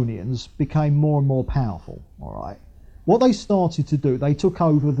Babylonians became more and more powerful, all right, what they started to do, they took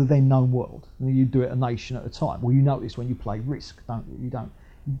over the then known world. And you do it a nation at a time. Well, you notice when you play Risk, don't you? You don't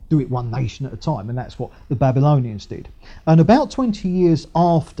do it one nation at a time, and that's what the Babylonians did. And about 20 years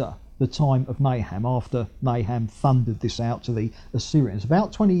after the time of Nahum, after Nahum thundered this out to the Assyrians,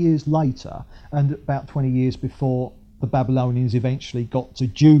 about 20 years later, and about 20 years before the Babylonians eventually got to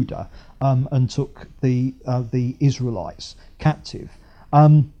Judah and took the Israelites captive,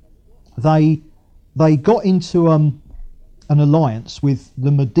 they got into an alliance with the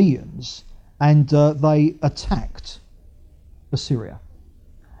Medians, and they attacked Assyria.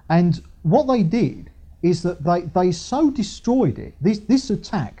 And what they did is that they so destroyed it. This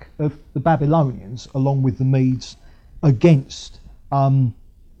attack of the Babylonians, along with the Medes, against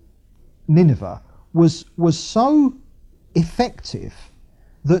Nineveh, was so effective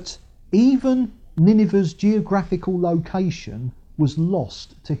that even Nineveh's geographical location was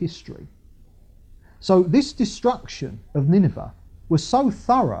lost to history. So this destruction of Nineveh was so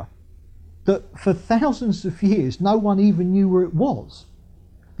thorough that for thousands of years no one even knew where it was.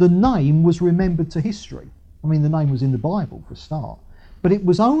 The name was remembered to history. I mean, the name was in the Bible for a start. But it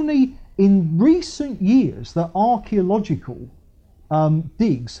was only in recent years that archaeological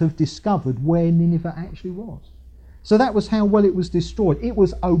digs have discovered where Nineveh actually was. So that was how well it was destroyed. It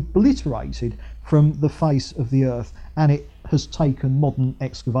was obliterated from the face of the earth, and it has taken modern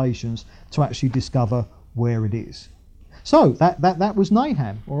excavations to actually discover where it is. So that was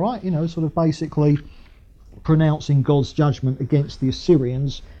Nahum, all right, sort of basically pronouncing God's judgment against the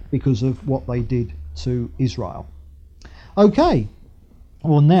Assyrians because of what they did to Israel. Okay,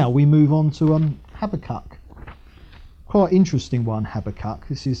 well now we move on to Habakkuk. Quite interesting one, Habakkuk.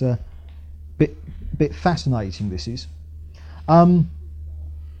 This is a bit fascinating. This is.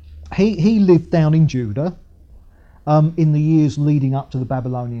 He lived down in Judah in the years leading up to the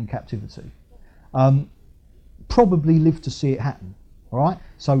Babylonian captivity. Probably lived to see it happen. All right.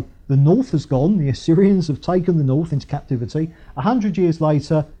 So the north has gone. The Assyrians have taken the north into captivity. 100 years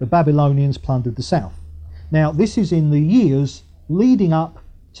later, the Babylonians plundered the south. Now, this is in the years leading up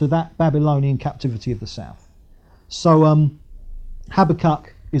to that Babylonian captivity of the south. So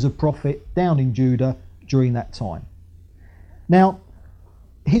Habakkuk is a prophet down in Judah during that time. Now,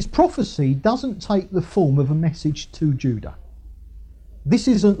 his prophecy doesn't take the form of a message to Judah. This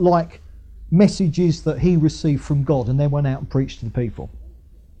isn't like messages that he received from God and then went out and preached to the people.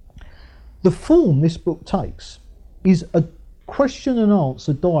 The form this book takes is a question and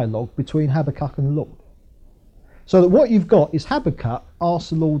answer dialogue between Habakkuk and the Lord. So that what you've got is Habakkuk asks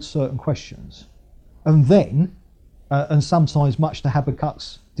the Lord certain questions, and then, and sometimes much to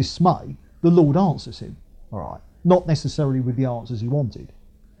Habakkuk's dismay, the Lord answers him. All right, not necessarily with the answers he wanted.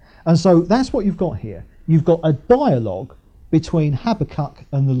 And so that's what you've got here. You've got a dialogue between Habakkuk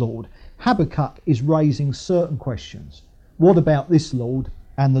and the Lord. Habakkuk is raising certain questions. What about this, Lord?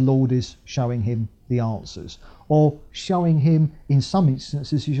 And the Lord is showing him the answers, or showing him, in some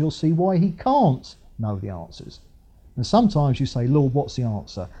instances, you'll see why he can't know the answers. And sometimes you say, Lord, what's the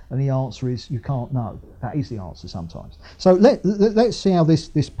answer? And the answer is, you can't know. That is the answer sometimes. So let's see how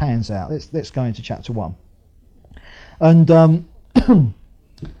this pans out. Let's go into chapter 1. And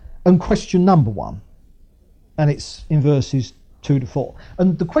and question number 1. And it's in verses 2 to 4.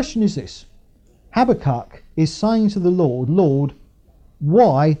 And the question is this. Habakkuk is saying to the Lord, Lord,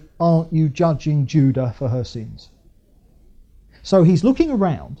 why aren't you judging Judah for her sins? So he's looking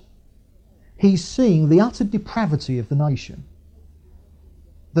around. He's seeing the utter depravity of the nation.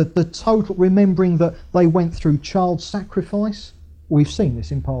 The total, remembering that they went through child sacrifice. We've seen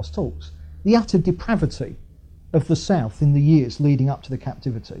this in past talks. The utter depravity of the south in the years leading up to the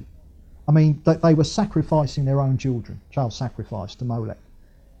captivity. I mean, they were sacrificing their own children, child sacrifice to Molech.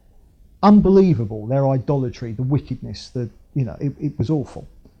 Unbelievable, their idolatry, the wickedness, it was awful.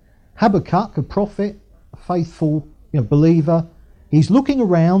 Habakkuk, a prophet, a faithful believer, he's looking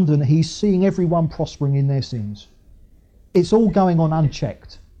around and he's seeing everyone prospering in their sins. It's all going on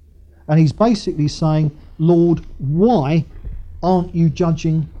unchecked. And he's basically saying, Lord, why aren't you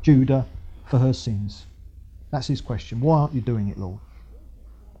judging Judah for her sins? That's his question. Why aren't you doing it, Lord?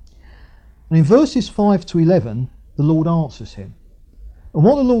 And in verses 5 to 11, the Lord answers him. And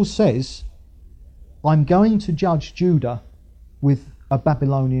what the Lord says, I'm going to judge Judah with a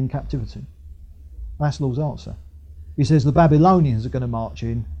Babylonian captivity. That's the Lord's answer. He says the Babylonians are going to march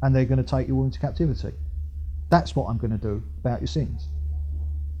in and they're going to take you all into captivity. That's what I'm going to do about your sins.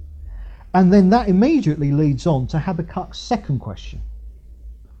 And then that immediately leads on to Habakkuk's second question,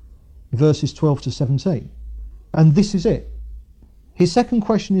 verses 12 to 17. And this is it. His second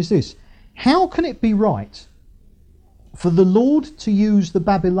question is this. How can it be right for the Lord to use the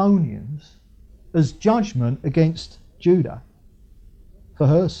Babylonians as judgment against Judah for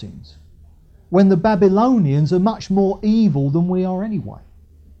her sins, when the Babylonians are much more evil than we are anyway?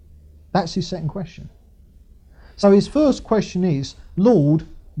 That's his second question. So his first question is, Lord,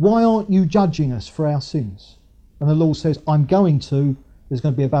 why aren't you judging us for our sins? And the Lord says, I'm going to. There's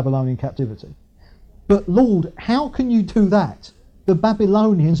going to be a Babylonian captivity. But Lord, how can you do that? The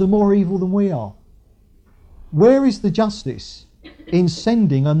Babylonians are more evil than we are. Where is the justice in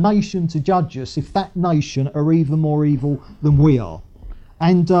sending a nation to judge us if that nation are even more evil than we are?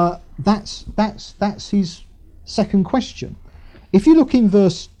 And that's his second question. If you look in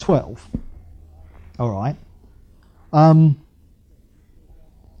verse 12, all right,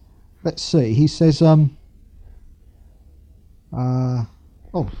 let's see, he says, hang on,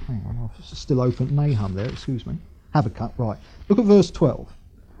 I've still opened Nahum there, excuse me. Habakkuk, right. Look at verse 12.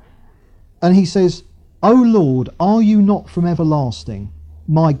 And he says, O Lord, are you not from everlasting?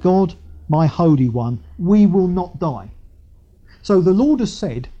 My God, my Holy One, we will not die. So the Lord has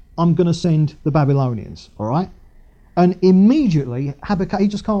said, I'm going to send the Babylonians, all right? And immediately, Habakkuk, he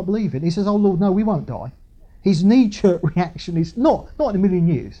just can't believe it. He says, oh Lord, no, we won't die. His knee-jerk reaction is, not in a million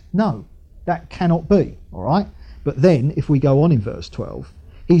years. No, that cannot be, all right? But then, if we go on in verse 12,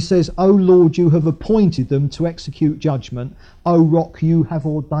 he says, O Lord, you have appointed them to execute judgment. O Rock, you have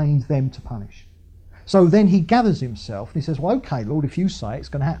ordained them to punish. So then he gathers himself and he says, well, okay, Lord, if you say it's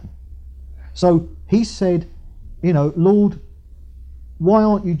going to happen. So he said, Lord, why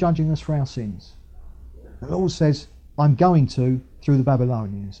aren't you judging us for our sins? The Lord says, I'm going to through the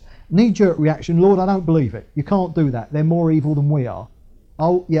Babylonians. Knee-jerk reaction, Lord, I don't believe it. You can't do that. They're more evil than we are.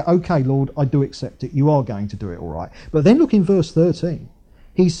 Oh, yeah, okay, Lord, I do accept it. You are going to do it, all right. But then look in verse 13.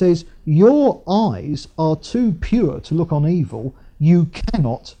 He says, your eyes are too pure to look on evil. You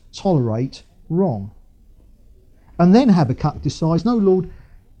cannot tolerate wrong. And then Habakkuk decides, no, Lord,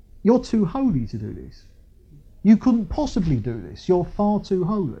 you're too holy to do this. You couldn't possibly do this. You're far too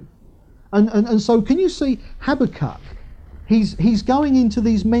holy. And so can you see Habakkuk? He's going into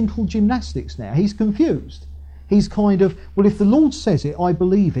these mental gymnastics now. He's confused. He's kind of, well, if the Lord says it, I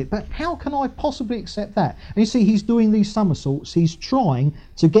believe it, but how can I possibly accept that? And you see, he's doing these somersaults. He's trying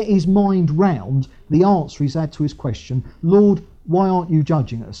to get his mind round the answer he's had to his question, Lord, why aren't you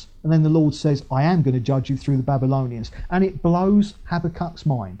judging us? And then the Lord says, I am going to judge you through the Babylonians. And it blows Habakkuk's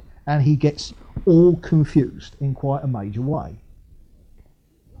mind, and he gets all confused in quite a major way.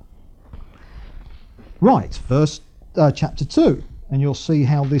 Right, chapter 2, and you'll see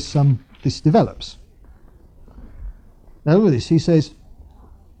how this develops. Now look at this. He says,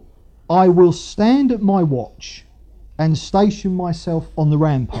 I will stand at my watch and station myself on the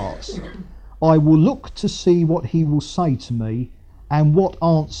ramparts. I will look to see what he will say to me and what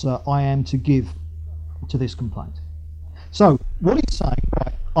answer I am to give to this complaint. So what he's saying,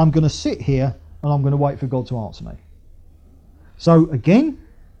 right, I'm going to sit here and I'm going to wait for God to answer me. So again,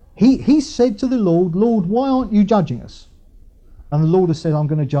 he said to the Lord, Lord, why aren't you judging us? And the Lord has said, I'm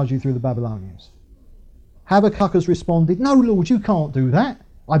going to judge you through the Babylonians. Habakkuk has responded, no, Lord, you can't do that.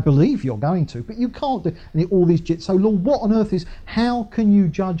 I believe you're going to, but you can't do. And all these jits. So, Lord, what on earth how can you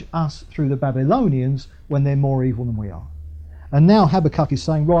judge us through the Babylonians when they're more evil than we are? And now Habakkuk is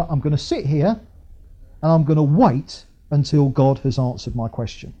saying, right, I'm going to sit here and I'm going to wait until God has answered my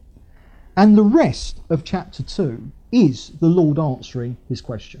question. And the rest of chapter 2 is the Lord answering his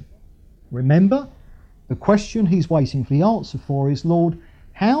question. Remember, the question he's waiting for the answer for is, Lord,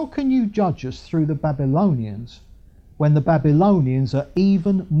 how can you judge us through the Babylonians when the Babylonians are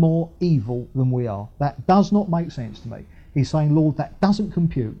even more evil than we are? That does not make sense to me. He's saying, Lord, that doesn't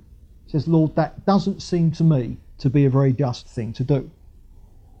compute. He says, Lord, that doesn't seem to me to be a very just thing to do.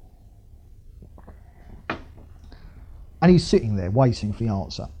 And he's sitting there waiting for the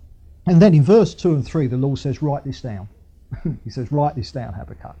answer. And then in verse 2 and 3, the Lord says, write this down. He says, write this down,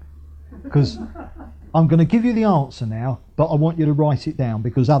 Habakkuk. Because I'm going to give you the answer now, but I want you to write it down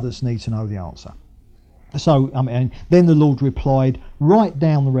because others need to know the answer. So, then the Lord replied, write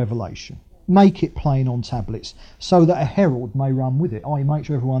down the revelation. Make it plain on tablets, so that a herald may run with it. I make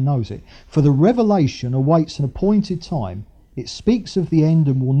sure everyone knows it. For the revelation awaits an appointed time. It speaks of the end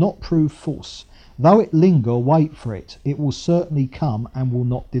and will not prove false. Though it linger, wait for it. It will certainly come and will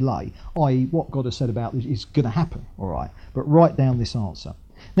not delay. I.e., what God has said about this is going to happen, all right? But write down this answer.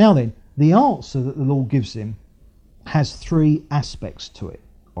 Now then, the answer that the Lord gives him has 3 aspects to it,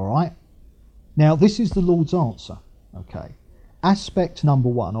 all right? Now, this is the Lord's answer, okay? Aspect number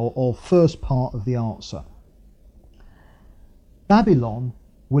 1, or first part of the answer. Babylon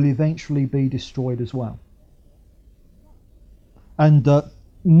will eventually be destroyed as well. And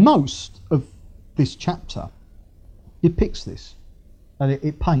most of this chapter depicts this. And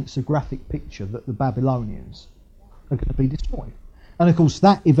it paints a graphic picture that the Babylonians are going to be destroyed. And of course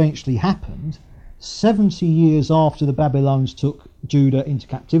that eventually happened 70 years after the Babylonians took Judah into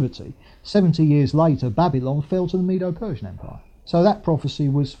captivity. 70 years later, Babylon fell to the Medo-Persian Empire. So that prophecy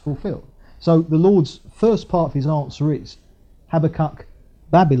was fulfilled. So the Lord's first part of his answer is, Habakkuk,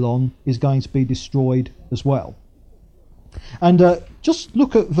 Babylon is going to be destroyed as well. And just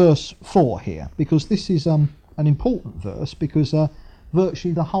look at verse 4 here, because this is an important verse, because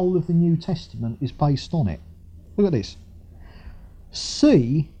virtually the whole of the New Testament is based on it. Look at this.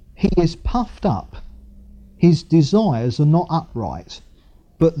 See, he is puffed up, his desires are not upright,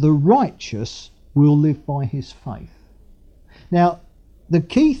 but the righteous will live by his faith. Now, the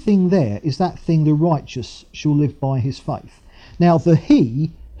key thing there is that thing, the righteous shall live by his faith. Now, the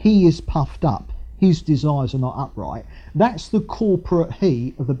he is puffed up, his desires are not upright. That's the corporate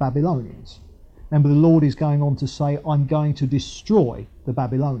he of the Babylonians. Remember, the Lord is going on to say, I'm going to destroy the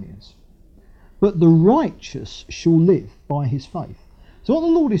Babylonians. But the righteous shall live by his faith. So what the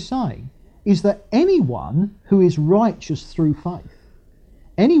Lord is saying is that anyone who is righteous through faith,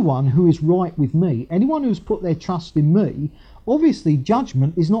 anyone who is right with me, anyone who has put their trust in me, obviously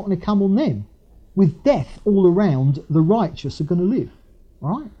judgment is not going to come on them. With death all around, the righteous are going to live.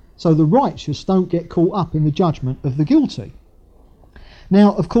 All right? So the righteous don't get caught up in the judgment of the guilty.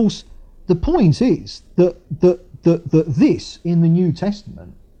 Now, of course, the point is that this in the New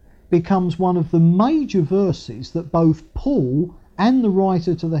Testament becomes one of the major verses that both Paul and the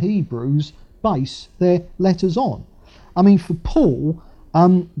writer to the Hebrews base their letters on. I mean, for Paul,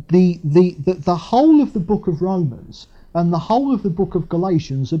 the whole of the book of Romans and the whole of the book of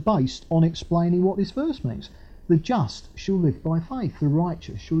Galatians are based on explaining what this verse means. the just shall live by faith, the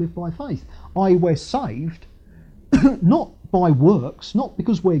righteous shall live by faith. I.e., we're saved not by works, not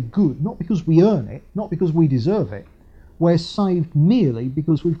because we're good, not because we earn it, not because we deserve it. We're saved merely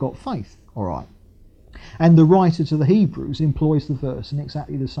because we've got faith. All right. And the writer to the Hebrews employs the verse in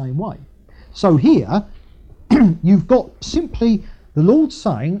exactly the same way. So here, you've got simply the Lord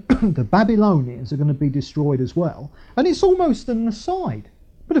saying the Babylonians are going to be destroyed as well. And it's almost an aside.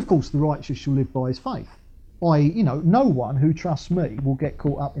 But of course, the righteous shall live by his faith. No one who trusts me will get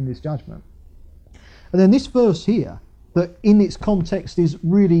caught up in this judgment. And then this verse here, that in its context is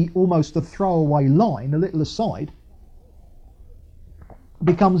really almost a throwaway line, a little aside,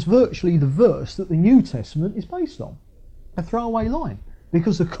 becomes virtually the verse that the New Testament is based on. A throwaway line.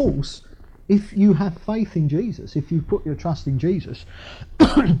 Because of course, if you have faith in Jesus, if you put your trust in Jesus,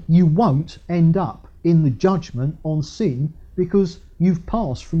 you won't end up in the judgment on sin, because you've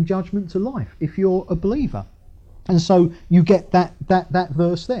passed from judgment to life if you're a believer. And so you get that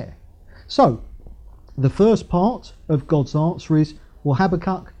verse there. So the first part of God's answer is, well,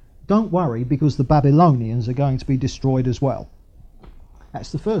 Habakkuk, don't worry, because the Babylonians are going to be destroyed as well.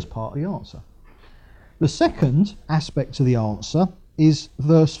 That's the first part of the answer. The second aspect to the answer is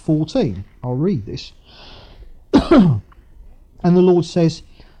verse 14. I'll read this. And the Lord says,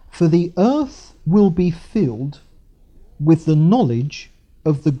 for the earth will be filled with the knowledge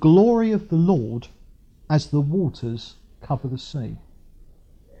of the glory of the Lord as the waters cover the sea.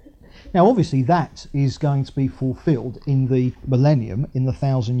 Now obviously that is going to be fulfilled in the millennium, in the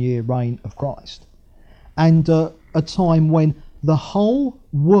 1,000-year reign of Christ. And a time when the whole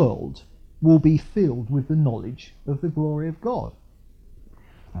world will be filled with the knowledge of the glory of God.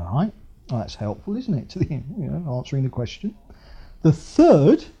 All right, well, that's helpful, isn't it, to the answering the question. The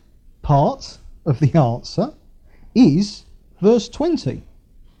third part of the answer is verse 20.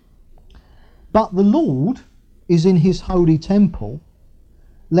 But the Lord is in his holy temple.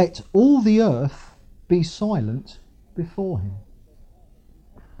 Let all the earth be silent before him.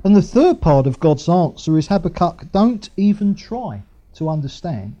 And the third part of God's answer is, Habakkuk, don't even try to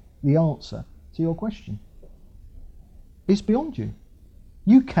understand the answer to your question. It's beyond you.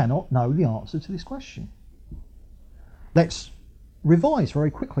 You cannot know the answer to this question. Let's revise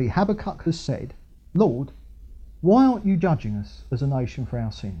very quickly. Habakkuk has said, Lord, why aren't you judging us as a nation for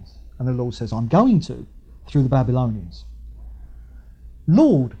our sins? And the Lord says, I'm going to, through the Babylonians.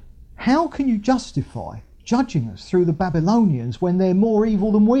 Lord, how can you justify judging us through the Babylonians when they're more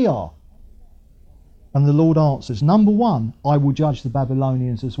evil than we are? And the Lord answers, number one, I will judge the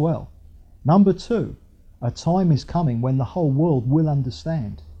Babylonians as well. Number two, a time is coming when the whole world will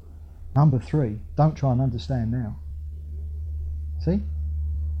understand. Number three, don't try and understand now. See?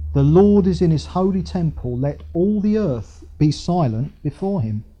 The Lord is in his holy temple. Let all the earth be silent before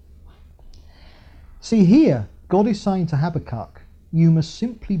him. See, here, God is saying to Habakkuk, you must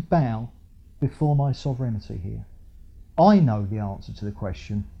simply bow before my sovereignty here. I know the answer to the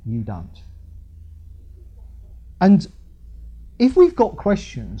question, you don't. And if we've got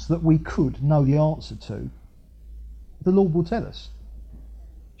questions that we could know the answer to, the Lord will tell us.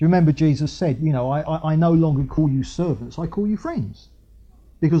 Do you remember Jesus said, I no longer call you servants, I call you friends.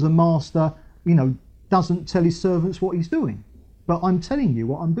 Because the master, doesn't tell his servants what he's doing. But I'm telling you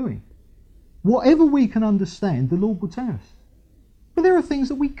what I'm doing. Whatever we can understand, the Lord will tell us. But there are things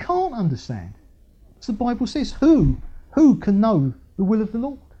that we can't understand. So the Bible says, who can know the will of the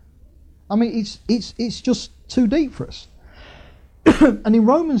Lord? I mean, it's just too deep for us. And in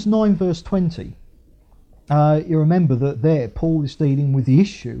Romans 9 verse 20, you remember that there Paul is dealing with the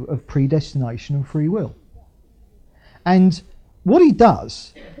issue of predestination and free will. And what he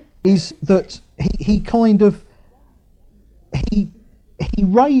does is that he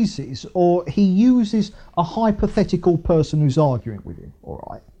raises, or he uses a hypothetical person who's arguing with him, all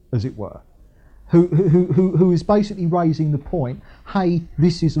right, as it were, who is basically raising the point, hey,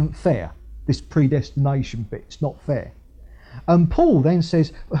 this isn't fair, this predestination bit's not fair. And Paul then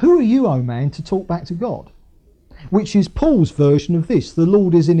says, who are you, O man, to talk back to God? Which is Paul's version of this, the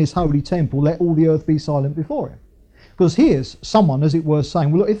Lord is in his holy temple, let all the earth be silent before him. Because here's someone, as it were,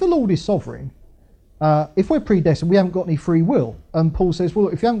 saying, well, look, if the Lord is sovereign, if we're predestined, we haven't got any free will. And Paul says, well,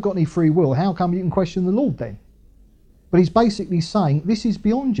 look, if you haven't got any free will, how come you can question the Lord then? But he's basically saying, this is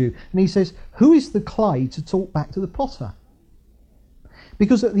beyond you. And he says, who is the clay to talk back to the potter?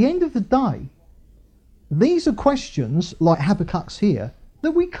 Because at the end of the day, these are questions, like Habakkuk's here,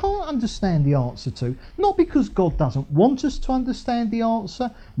 that we can't understand the answer to. Not because God doesn't want us to understand the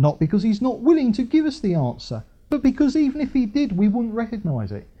answer, not because he's not willing to give us the answer, but because even if he did, we wouldn't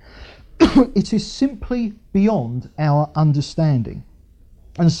recognise it. It is simply beyond our understanding.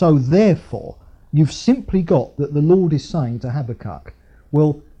 And so therefore, You've simply got that the Lord is saying to Habakkuk,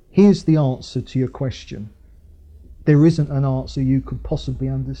 well, here's the answer to your question. There isn't an answer you could possibly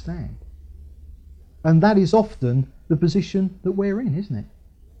understand. And that is often the position that we're in, isn't it?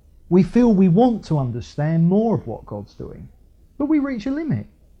 We feel we want to understand more of what God's doing, but we reach a limit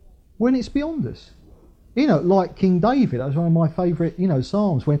when it's beyond us. You know, like King David, that's one of my favourite,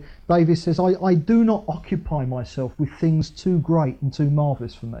 Psalms, when David says, I do not occupy myself with things too great and too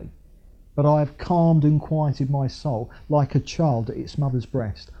marvellous for me, but I have calmed and quieted my soul like a child at its mother's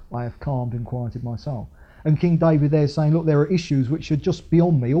breast. I have calmed and quieted my soul. And King David there is saying, look, there are issues which are just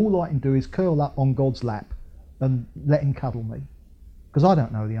beyond me. All I can do is curl up on God's lap and let him cuddle me. Because I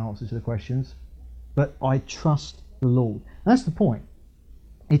don't know the answers to the questions, but I trust the Lord. And that's the point.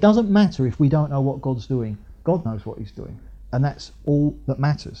 It doesn't matter if we don't know what God's doing. God knows what he's doing. And that's all that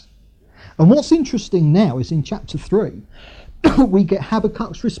matters. And what's interesting now is in chapter 3, we get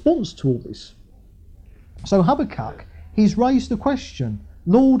Habakkuk's response to all this. So Habakkuk, he's raised the question,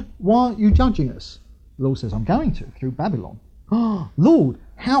 Lord, why aren't you judging us? The Lord says, I'm going to, through Babylon. Oh, Lord,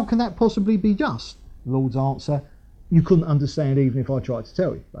 how can that possibly be just? The Lord's answer, you couldn't understand even if I tried to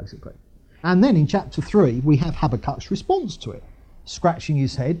tell you, basically. And then in chapter 3, we have Habakkuk's response to it, scratching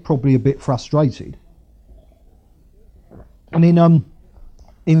his head, probably a bit frustrated. And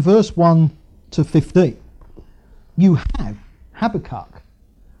in verse 1 to 15, you have Habakkuk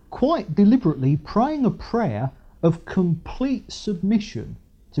quite deliberately praying a prayer of complete submission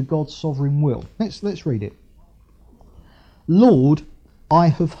to God's sovereign will. Let's read it. Lord, I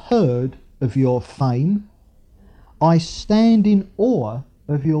have heard of your fame. I stand in awe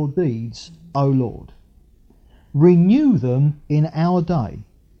of your deeds, O Lord. Renew them in our day.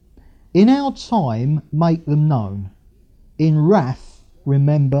 In our time make them known. In wrath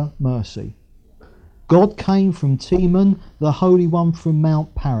remember mercy. God came from Teman, the Holy One from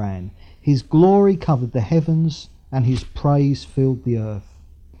Mount Paran. His glory covered the heavens, and his praise filled the earth.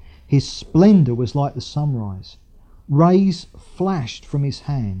 His splendour was like the sunrise. Rays flashed from his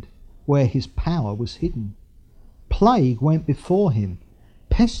hand, where his power was hidden. Plague went before him.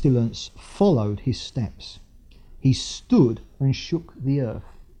 Pestilence followed his steps. He stood and shook the earth.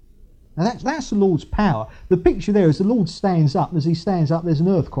 Now that's the Lord's power. The picture there is the Lord stands up, and as he stands up there's an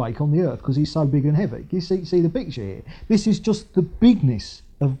earthquake on the earth because he's so big and heavy. You see the picture here? This is just the bigness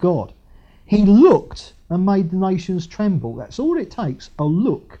of God. He looked and made the nations tremble. That's all it takes, a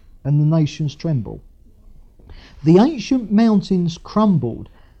look and the nations tremble. The ancient mountains crumbled,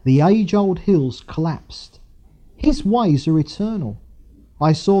 the age-old hills collapsed. His ways are eternal.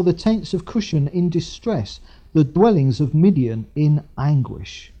 I saw the tents of Cushan in distress, the dwellings of Midian in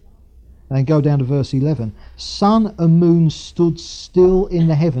anguish. And then go down to verse 11. Sun and moon stood still in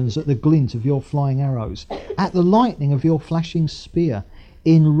the heavens at the glint of your flying arrows, at the lightning of your flashing spear.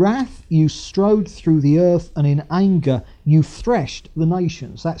 In wrath you strode through the earth, and in anger you threshed the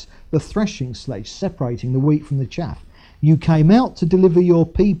nations. That's the threshing sledge, separating the wheat from the chaff. You came out to deliver your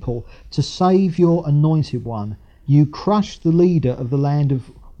people, to save your anointed one. You crushed the leader of the land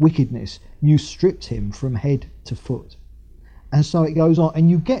of wickedness. You stripped him from head to foot. And so it goes on. And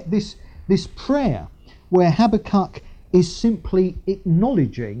you get this prayer where Habakkuk is simply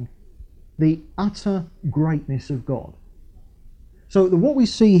acknowledging the utter greatness of God. So what we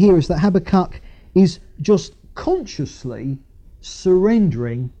see here is that Habakkuk is just consciously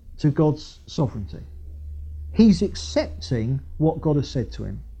surrendering to God's sovereignty. He's accepting what God has said to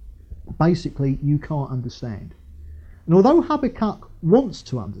him. Basically, you can't understand. And although Habakkuk wants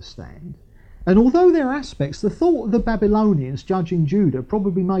to understand, and although there are aspects, the thought of the Babylonians judging Judah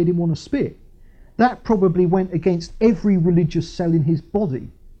probably made him want to spit. That probably went against every religious cell in his body.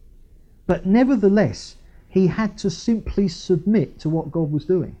 But nevertheless, he had to simply submit to what God was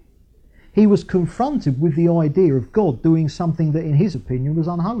doing. He was confronted with the idea of God doing something that in his opinion was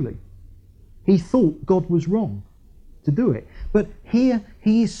unholy. He thought God was wrong to do it. But here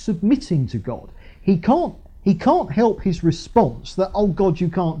he is submitting to God. He can't help his response that, oh God, you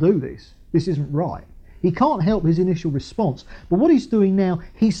can't do this. This isn't right. He can't help his initial response. But what he's doing now,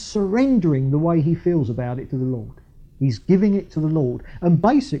 he's surrendering the way he feels about it to the Lord. He's giving it to the Lord. And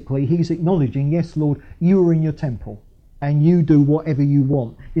basically he's acknowledging, yes, Lord, you are in your temple and you do whatever you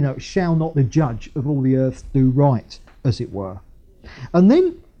want. Shall not the judge of all the earth do right, as it were. And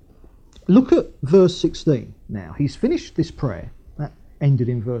then look at verse 16 now. He's finished this prayer. That ended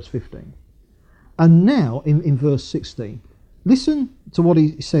in verse 15. And now in verse 16, listen to what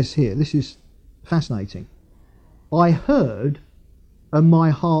he says here. This is fascinating. I heard and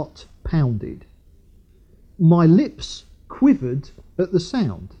my heart pounded. My lips quivered at the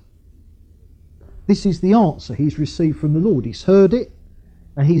sound. This is the answer he's received from the Lord. He's heard it,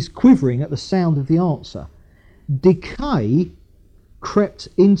 and he's quivering at the sound of the answer. Decay crept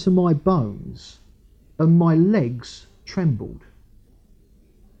into my bones, and my legs trembled.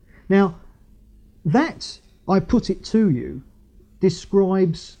 Now, that, I put it to you,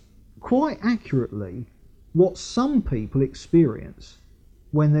 describes quite accurately what some people experience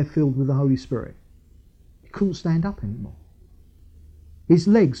when they're filled with the Holy Spirit. He couldn't stand up anymore. His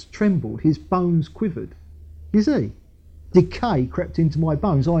legs trembled, his bones quivered. You see, decay crept into my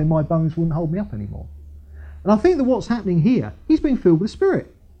bones. My bones wouldn't hold me up anymore. And I think that what's happening here, he's been filled with the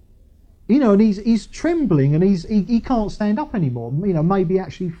Spirit. You know, and he's trembling, and he can't stand up anymore. You know, maybe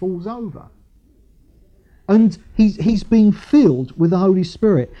actually falls over. And he's being filled with the Holy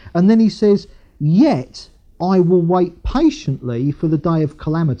Spirit. And then he says, yet I will wait patiently for the day of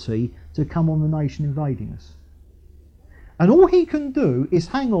calamity to come on the nation invading us. And all he can do is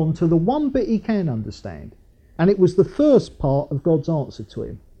hang on to the one bit he can understand. And it was the first part of God's answer to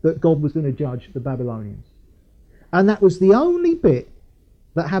him, that God was going to judge the Babylonians. And that was the only bit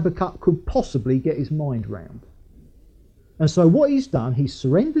that Habakkuk could possibly get his mind round. And so what he's done, he's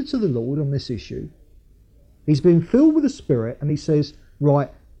surrendered to the Lord on this issue. He's been filled with the Spirit, and he says,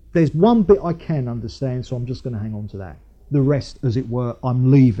 right, there's one bit I can understand, so I'm just going to hang on to that. The rest, as it were,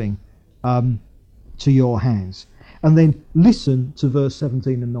 I'm leaving to your hands. And then listen to verse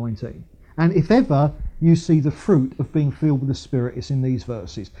 17 and 19. And if ever you see the fruit of being filled with the Spirit, it's in these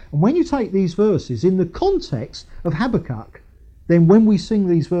verses. And when you take these verses in the context of Habakkuk, then when we sing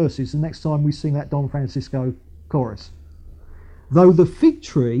these verses, the next time we sing that Don Francisco chorus, though the fig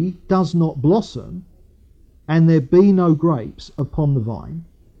tree does not blossom, and there be no grapes upon the vine,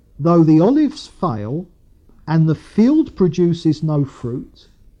 though the olives fail, and the field produces no fruit,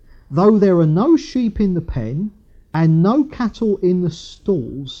 though there are no sheep in the pen, and no cattle in the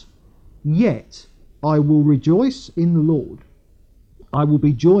stalls, yet I will rejoice in the Lord. I will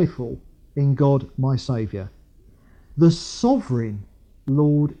be joyful in God my Saviour. The sovereign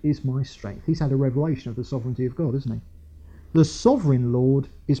Lord is my strength. He's had a revelation of the sovereignty of God, hasn't he? The sovereign Lord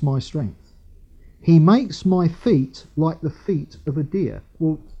is my strength. He makes my feet like the feet of a deer.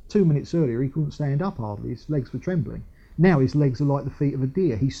 Well, 2 minutes earlier he couldn't stand up hardly. His legs were trembling. Now his legs are like the feet of a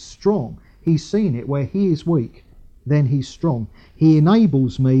deer. He's strong. He's seen it. Where he is weak, then he's strong. He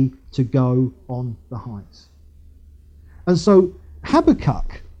enables me to go on the heights. And so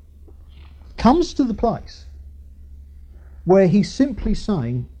Habakkuk comes to the place where he's simply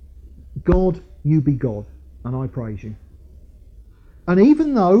saying, God, you be God, and I praise you. And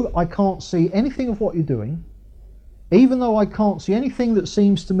even though I can't see anything of what you're doing, even though I can't see anything that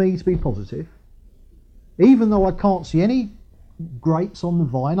seems to me to be positive, even though I can't see any grapes on the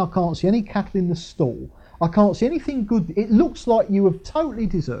vine, I can't see any cattle in the stall, I can't see anything good. It looks like you have totally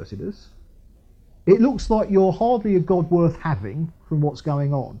deserted us. It looks like you're hardly a God worth having from what's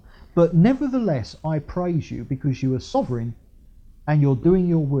going on. But nevertheless, I praise you because you are sovereign and you're doing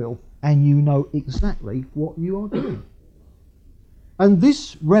your will and you know exactly what you are doing. And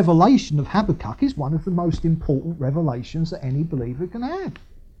this revelation of Habakkuk is one of the most important revelations that any believer can have.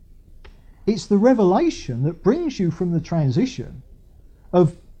 It's the revelation that brings you from the transition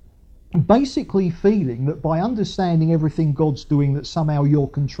of basically feeling that by understanding everything God's doing, that somehow you're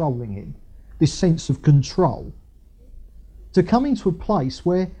controlling him, this sense of control, to coming to a place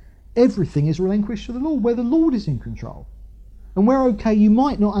where everything is relinquished to the Lord, where the Lord is in control. And where, okay, you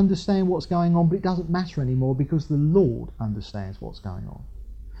might not understand what's going on, but it doesn't matter anymore because the Lord understands what's going on.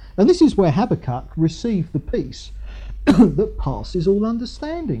 And this is where Habakkuk received the peace that passes all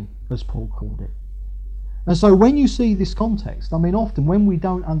understanding, as Paul called it. And so when you see this context, I mean, often when we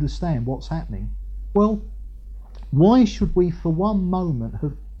don't understand what's happening, well, why should we for one moment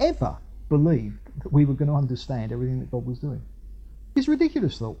have ever believed that we were going to understand everything that God was doing? It's a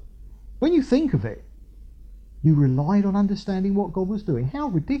ridiculous thought. When you think of it, you relied on understanding what God was doing. How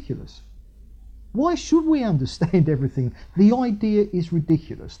ridiculous. Why should we understand everything? The idea is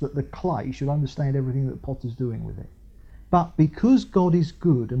ridiculous that the clay should understand everything that the potter's doing with it. But because God is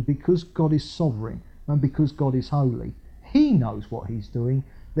good and because God is sovereign and because God is holy, he knows what he's doing.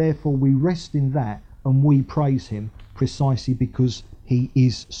 Therefore we rest in that and we praise him precisely because he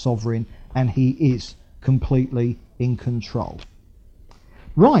is sovereign and he is completely in control.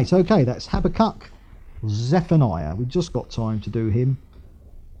 Right, okay, that's Habakkuk. Zephaniah, we've just got time to do him.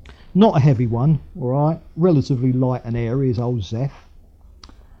 Not a heavy one, all right, relatively light and airy is old Zeph.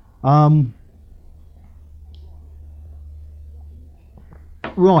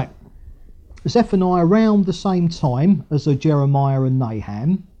 Right, Zephaniah around the same time as Jeremiah and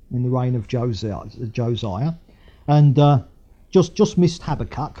Nahum in the reign of Josiah, and just missed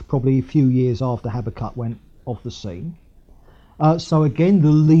Habakkuk, probably a few years after Habakkuk went off the scene. So again, the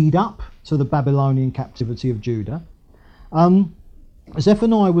lead up to the Babylonian captivity of Judah.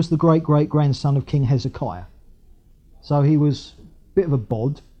 Zephaniah was the great-great-grandson of King Hezekiah. So he was a bit of a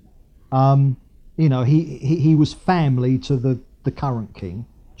bod. He was family to the current king,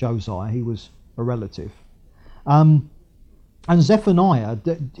 Josiah. He was a relative. And Zephaniah,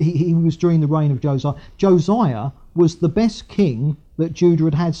 he was during the reign of Josiah. Josiah was the best king that Judah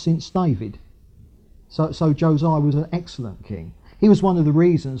had had since David. So Josiah was an excellent king. He was one of the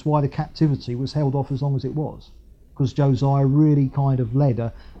reasons why the captivity was held off as long as it was, because Josiah really kind of led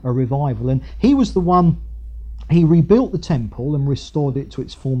a revival. And he was the one, he rebuilt the temple and restored it to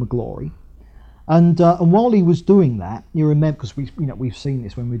its former glory. And while he was doing that, you remember, because we've seen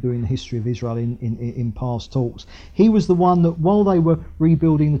this when we're doing the history of Israel in past talks, he was the one that while they were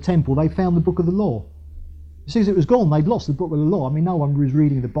rebuilding the temple, they found the book of the law. As soon as it was gone, they'd lost the book of the law. I mean, no one was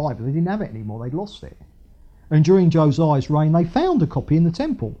reading the Bible. They didn't have it anymore. They'd lost it. And during Josiah's reign, they found a copy in the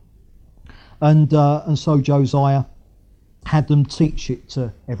temple. And so Josiah had them teach it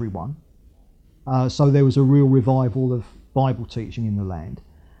to everyone. So there was a real revival of Bible teaching in the land.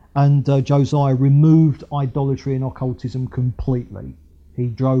 And Josiah removed idolatry and occultism completely. He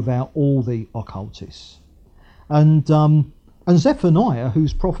drove out all the occultists. And Zephaniah,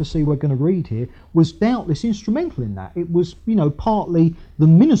 whose prophecy we're going to read here, was doubtless instrumental in that. It was, partly the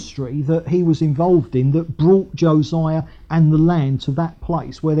ministry that he was involved in that brought Josiah and the land to that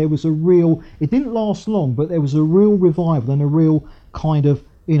place where there was a real, it didn't last long, but there was a real revival and a real kind of,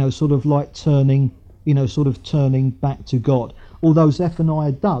 sort of like turning back to God. Although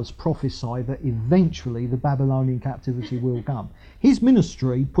Zephaniah does prophesy that eventually the Babylonian captivity will come. His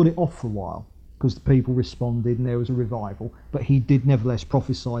ministry put it off for a while, because the people responded and there was a revival, but he did nevertheless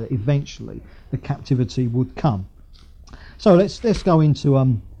prophesy that eventually the captivity would come. So let's go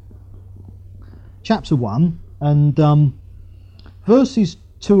into chapter 1 and verses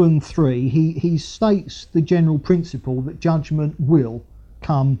 2 and 3. He states the general principle that judgment will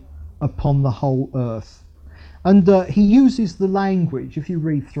come upon the whole earth, and he uses the language. If you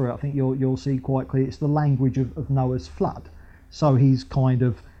read through it, I think you'll see quite clearly it's the language of Noah's flood. So he's kind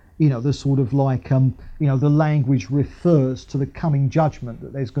of the sort of like, the language refers to the coming judgment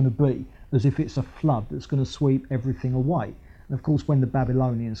that there's going to be, as if it's a flood that's going to sweep everything away. And of course, when the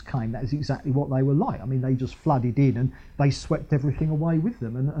Babylonians came, that is exactly what they were like. I mean, they just flooded in and they swept everything away with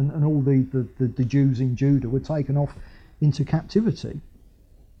them, and all the Jews in Judah were taken off into captivity.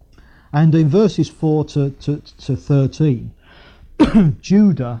 And in verses 4 to 13,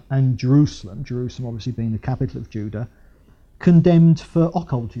 Judah and Jerusalem obviously being the capital of Judah, condemned for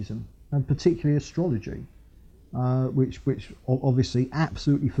occultism and particularly astrology, which obviously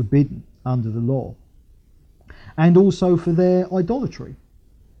absolutely forbidden under the law, and also for their idolatry.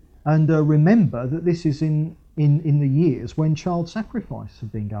 And remember that this is in the years when child sacrifice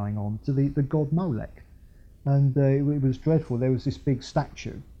had been going on to the god Molech, and it was dreadful. There was this big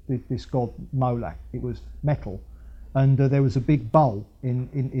statue, this god Molech. It was metal, and there was a big bowl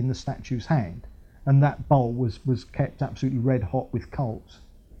in the statue's hand. And that bowl was kept absolutely red hot with coals,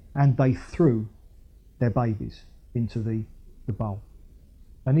 and they threw their babies into the bowl.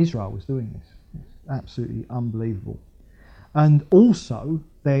 And Israel was doing this. It's absolutely unbelievable. And also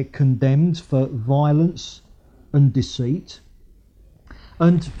they're condemned for violence and deceit,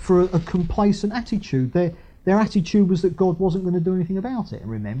 and for a complacent attitude. Their attitude was that God wasn't going to do anything about it. And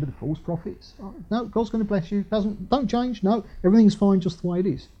remember the false prophets? Oh, no, God's going to bless you. Don't change. No, everything's fine just the way it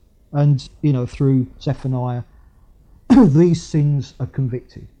is. And, through Zephaniah, these sins are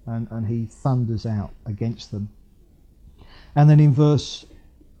convicted, and he thunders out against them. And then in verse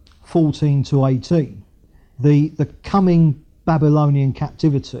 14 to 18, the coming Babylonian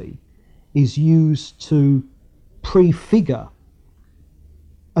captivity is used to prefigure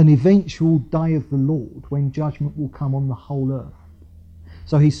an eventual day of the Lord when judgment will come on the whole earth.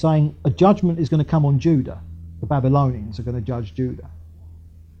 So he's saying a judgment is going to come on Judah. The Babylonians are going to judge Judah.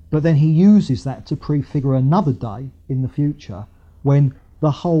 But then he uses that to prefigure another day in the future when the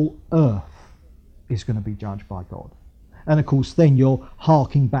whole earth is going to be judged by God. And of course then you're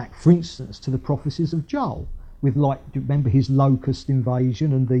harking back, for instance, to the prophecies of Joel, with, remember his locust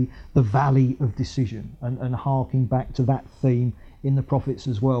invasion and the valley of decision, and harking back to that theme in the prophets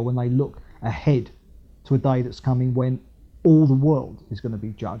as well, when they look ahead to a day that's coming when all the world is going to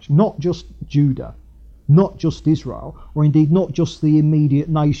be judged, not just Judah, not just Israel, or indeed not just the immediate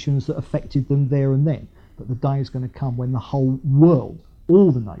nations that affected them there and then, but the day is going to come when the whole world,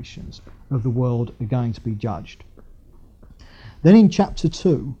 all the nations of the world, are going to be judged. Then in chapter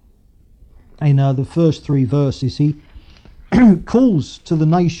 2, in the first 3 verses, he calls to the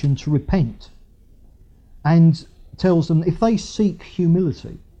nation to repent. And tells them if they seek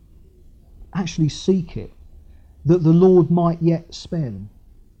humility, actually seek it, that the Lord might yet spare them.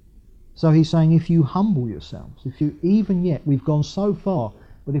 So he's saying if you humble yourselves, if you, even yet, we've gone so far,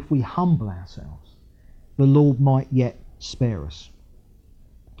 but if we humble ourselves, the Lord might yet spare us.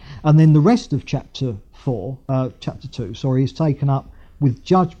 And then the rest of chapter 2, is taken up with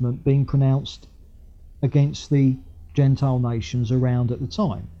judgment being pronounced against the Gentile nations around at the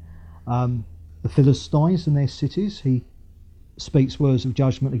time. The Philistines and their cities, he speaks words of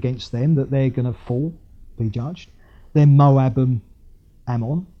judgment against them, that they're going to fall, be judged. Then Moab and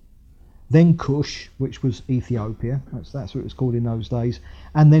Ammon. Then Cush, which was Ethiopia, that's what it was called in those days.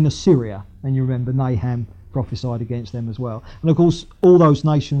 And then Assyria, and you remember Nahum prophesied against them as well. And of course, all those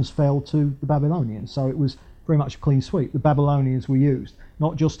nations fell to the Babylonians, so it was very much a clean sweep. The Babylonians were used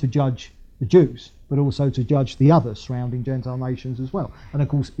not just to judge the Jews, but also to judge the other surrounding Gentile nations as well. And of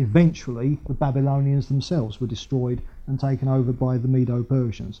course, eventually, the Babylonians themselves were destroyed and taken over by the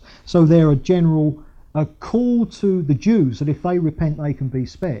Medo-Persians. So there are a call to the Jews that if they repent, they can be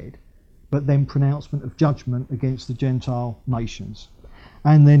spared, but then pronouncement of judgment against the Gentile nations.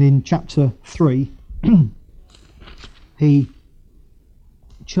 And then in chapter 3, he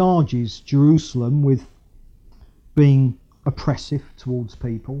charges Jerusalem with being oppressive towards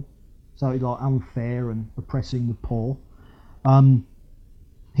people, so like unfair and oppressing the poor.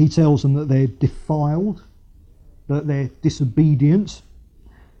 He tells them that they're defiled, that they're disobedient,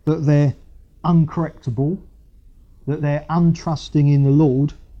 that they're uncorrectable, that they're untrusting in the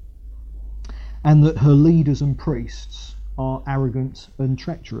Lord, and that her leaders and priests are arrogant and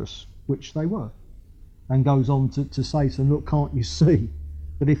treacherous, which they were. And goes on to say to them, look, can't you see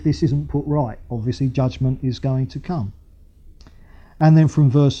that if this isn't put right, obviously judgment is going to come. And then from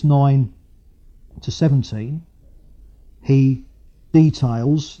verse 9 to 17, he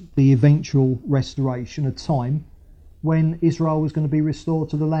details the eventual restoration, a time when Israel was going to be restored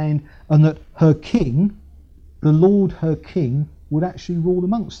to the land, and that her king, the Lord her king, would actually rule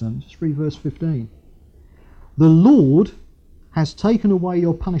amongst them. Just read verse 15. The Lord has taken away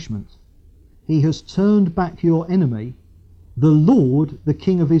your punishment. He has turned back your enemy. The Lord, the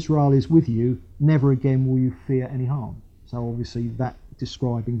King of Israel, is with you. Never again will you fear any harm. So obviously that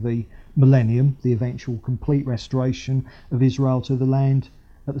describing the millennium, the eventual complete restoration of Israel to the land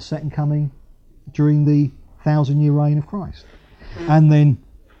at the second coming during the 1,000-year reign of Christ. And then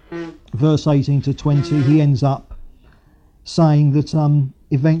verse 18 to 20, he ends up saying that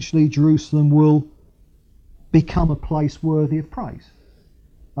eventually Jerusalem will become a place worthy of praise.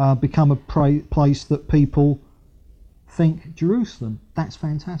 Become a place that people think, Jerusalem, that's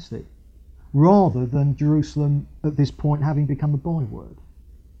fantastic, rather than Jerusalem at this point having become a byword.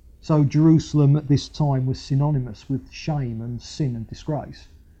 So Jerusalem at this time was synonymous with shame and sin and disgrace.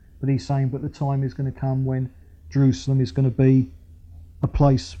 But he's saying, but the time is going to come when Jerusalem is going to be a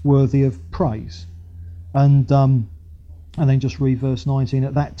place worthy of praise. And then just read verse 19.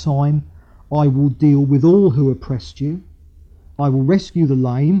 At that time I will deal with all who oppressed you. I will rescue the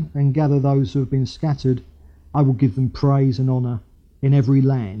lame and gather those who have been scattered. I will give them praise and honour in every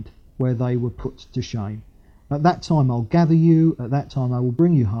land where they were put to shame. At that time I'll gather you. At that time I will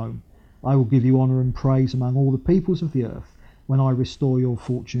bring you home. I will give you honour and praise among all the peoples of the earth when I restore your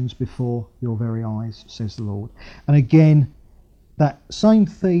fortunes before your very eyes, says the Lord. And again, that same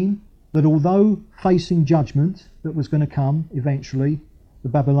theme, that although facing judgment that was going to come eventually, the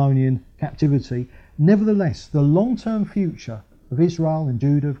Babylonian captivity, nevertheless the long-term future of Israel and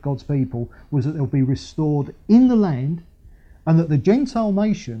Judah, of God's people, was that they'll be restored in the land, and that the Gentile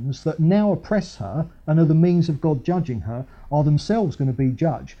nations that now oppress her and are the means of God judging her are themselves going to be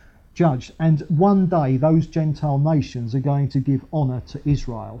judged. And one day those Gentile nations are going to give honour to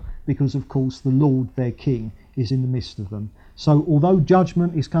Israel, because of course the Lord their King is in the midst of them. So although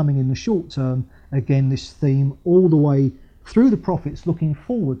judgment is coming in the short term, again this theme all the way through the prophets looking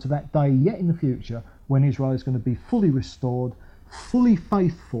forward to that day yet in the future when Israel is going to be fully restored, fully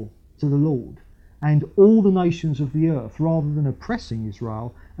faithful to the Lord, and all the nations of the earth, rather than oppressing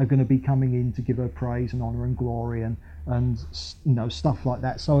Israel, are going to be coming in to give her praise and honour and glory and stuff like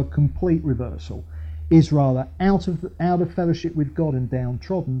that. So a complete reversal. Israel are out of fellowship with God and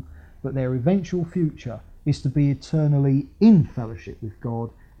downtrodden, but their eventual future is to be eternally in fellowship with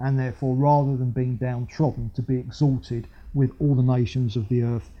God, and therefore rather than being downtrodden, to be exalted with all the nations of the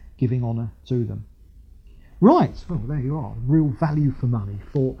earth giving honour to them. Right, well there you are, real value for money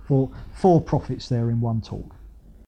for four prophets there in one talk.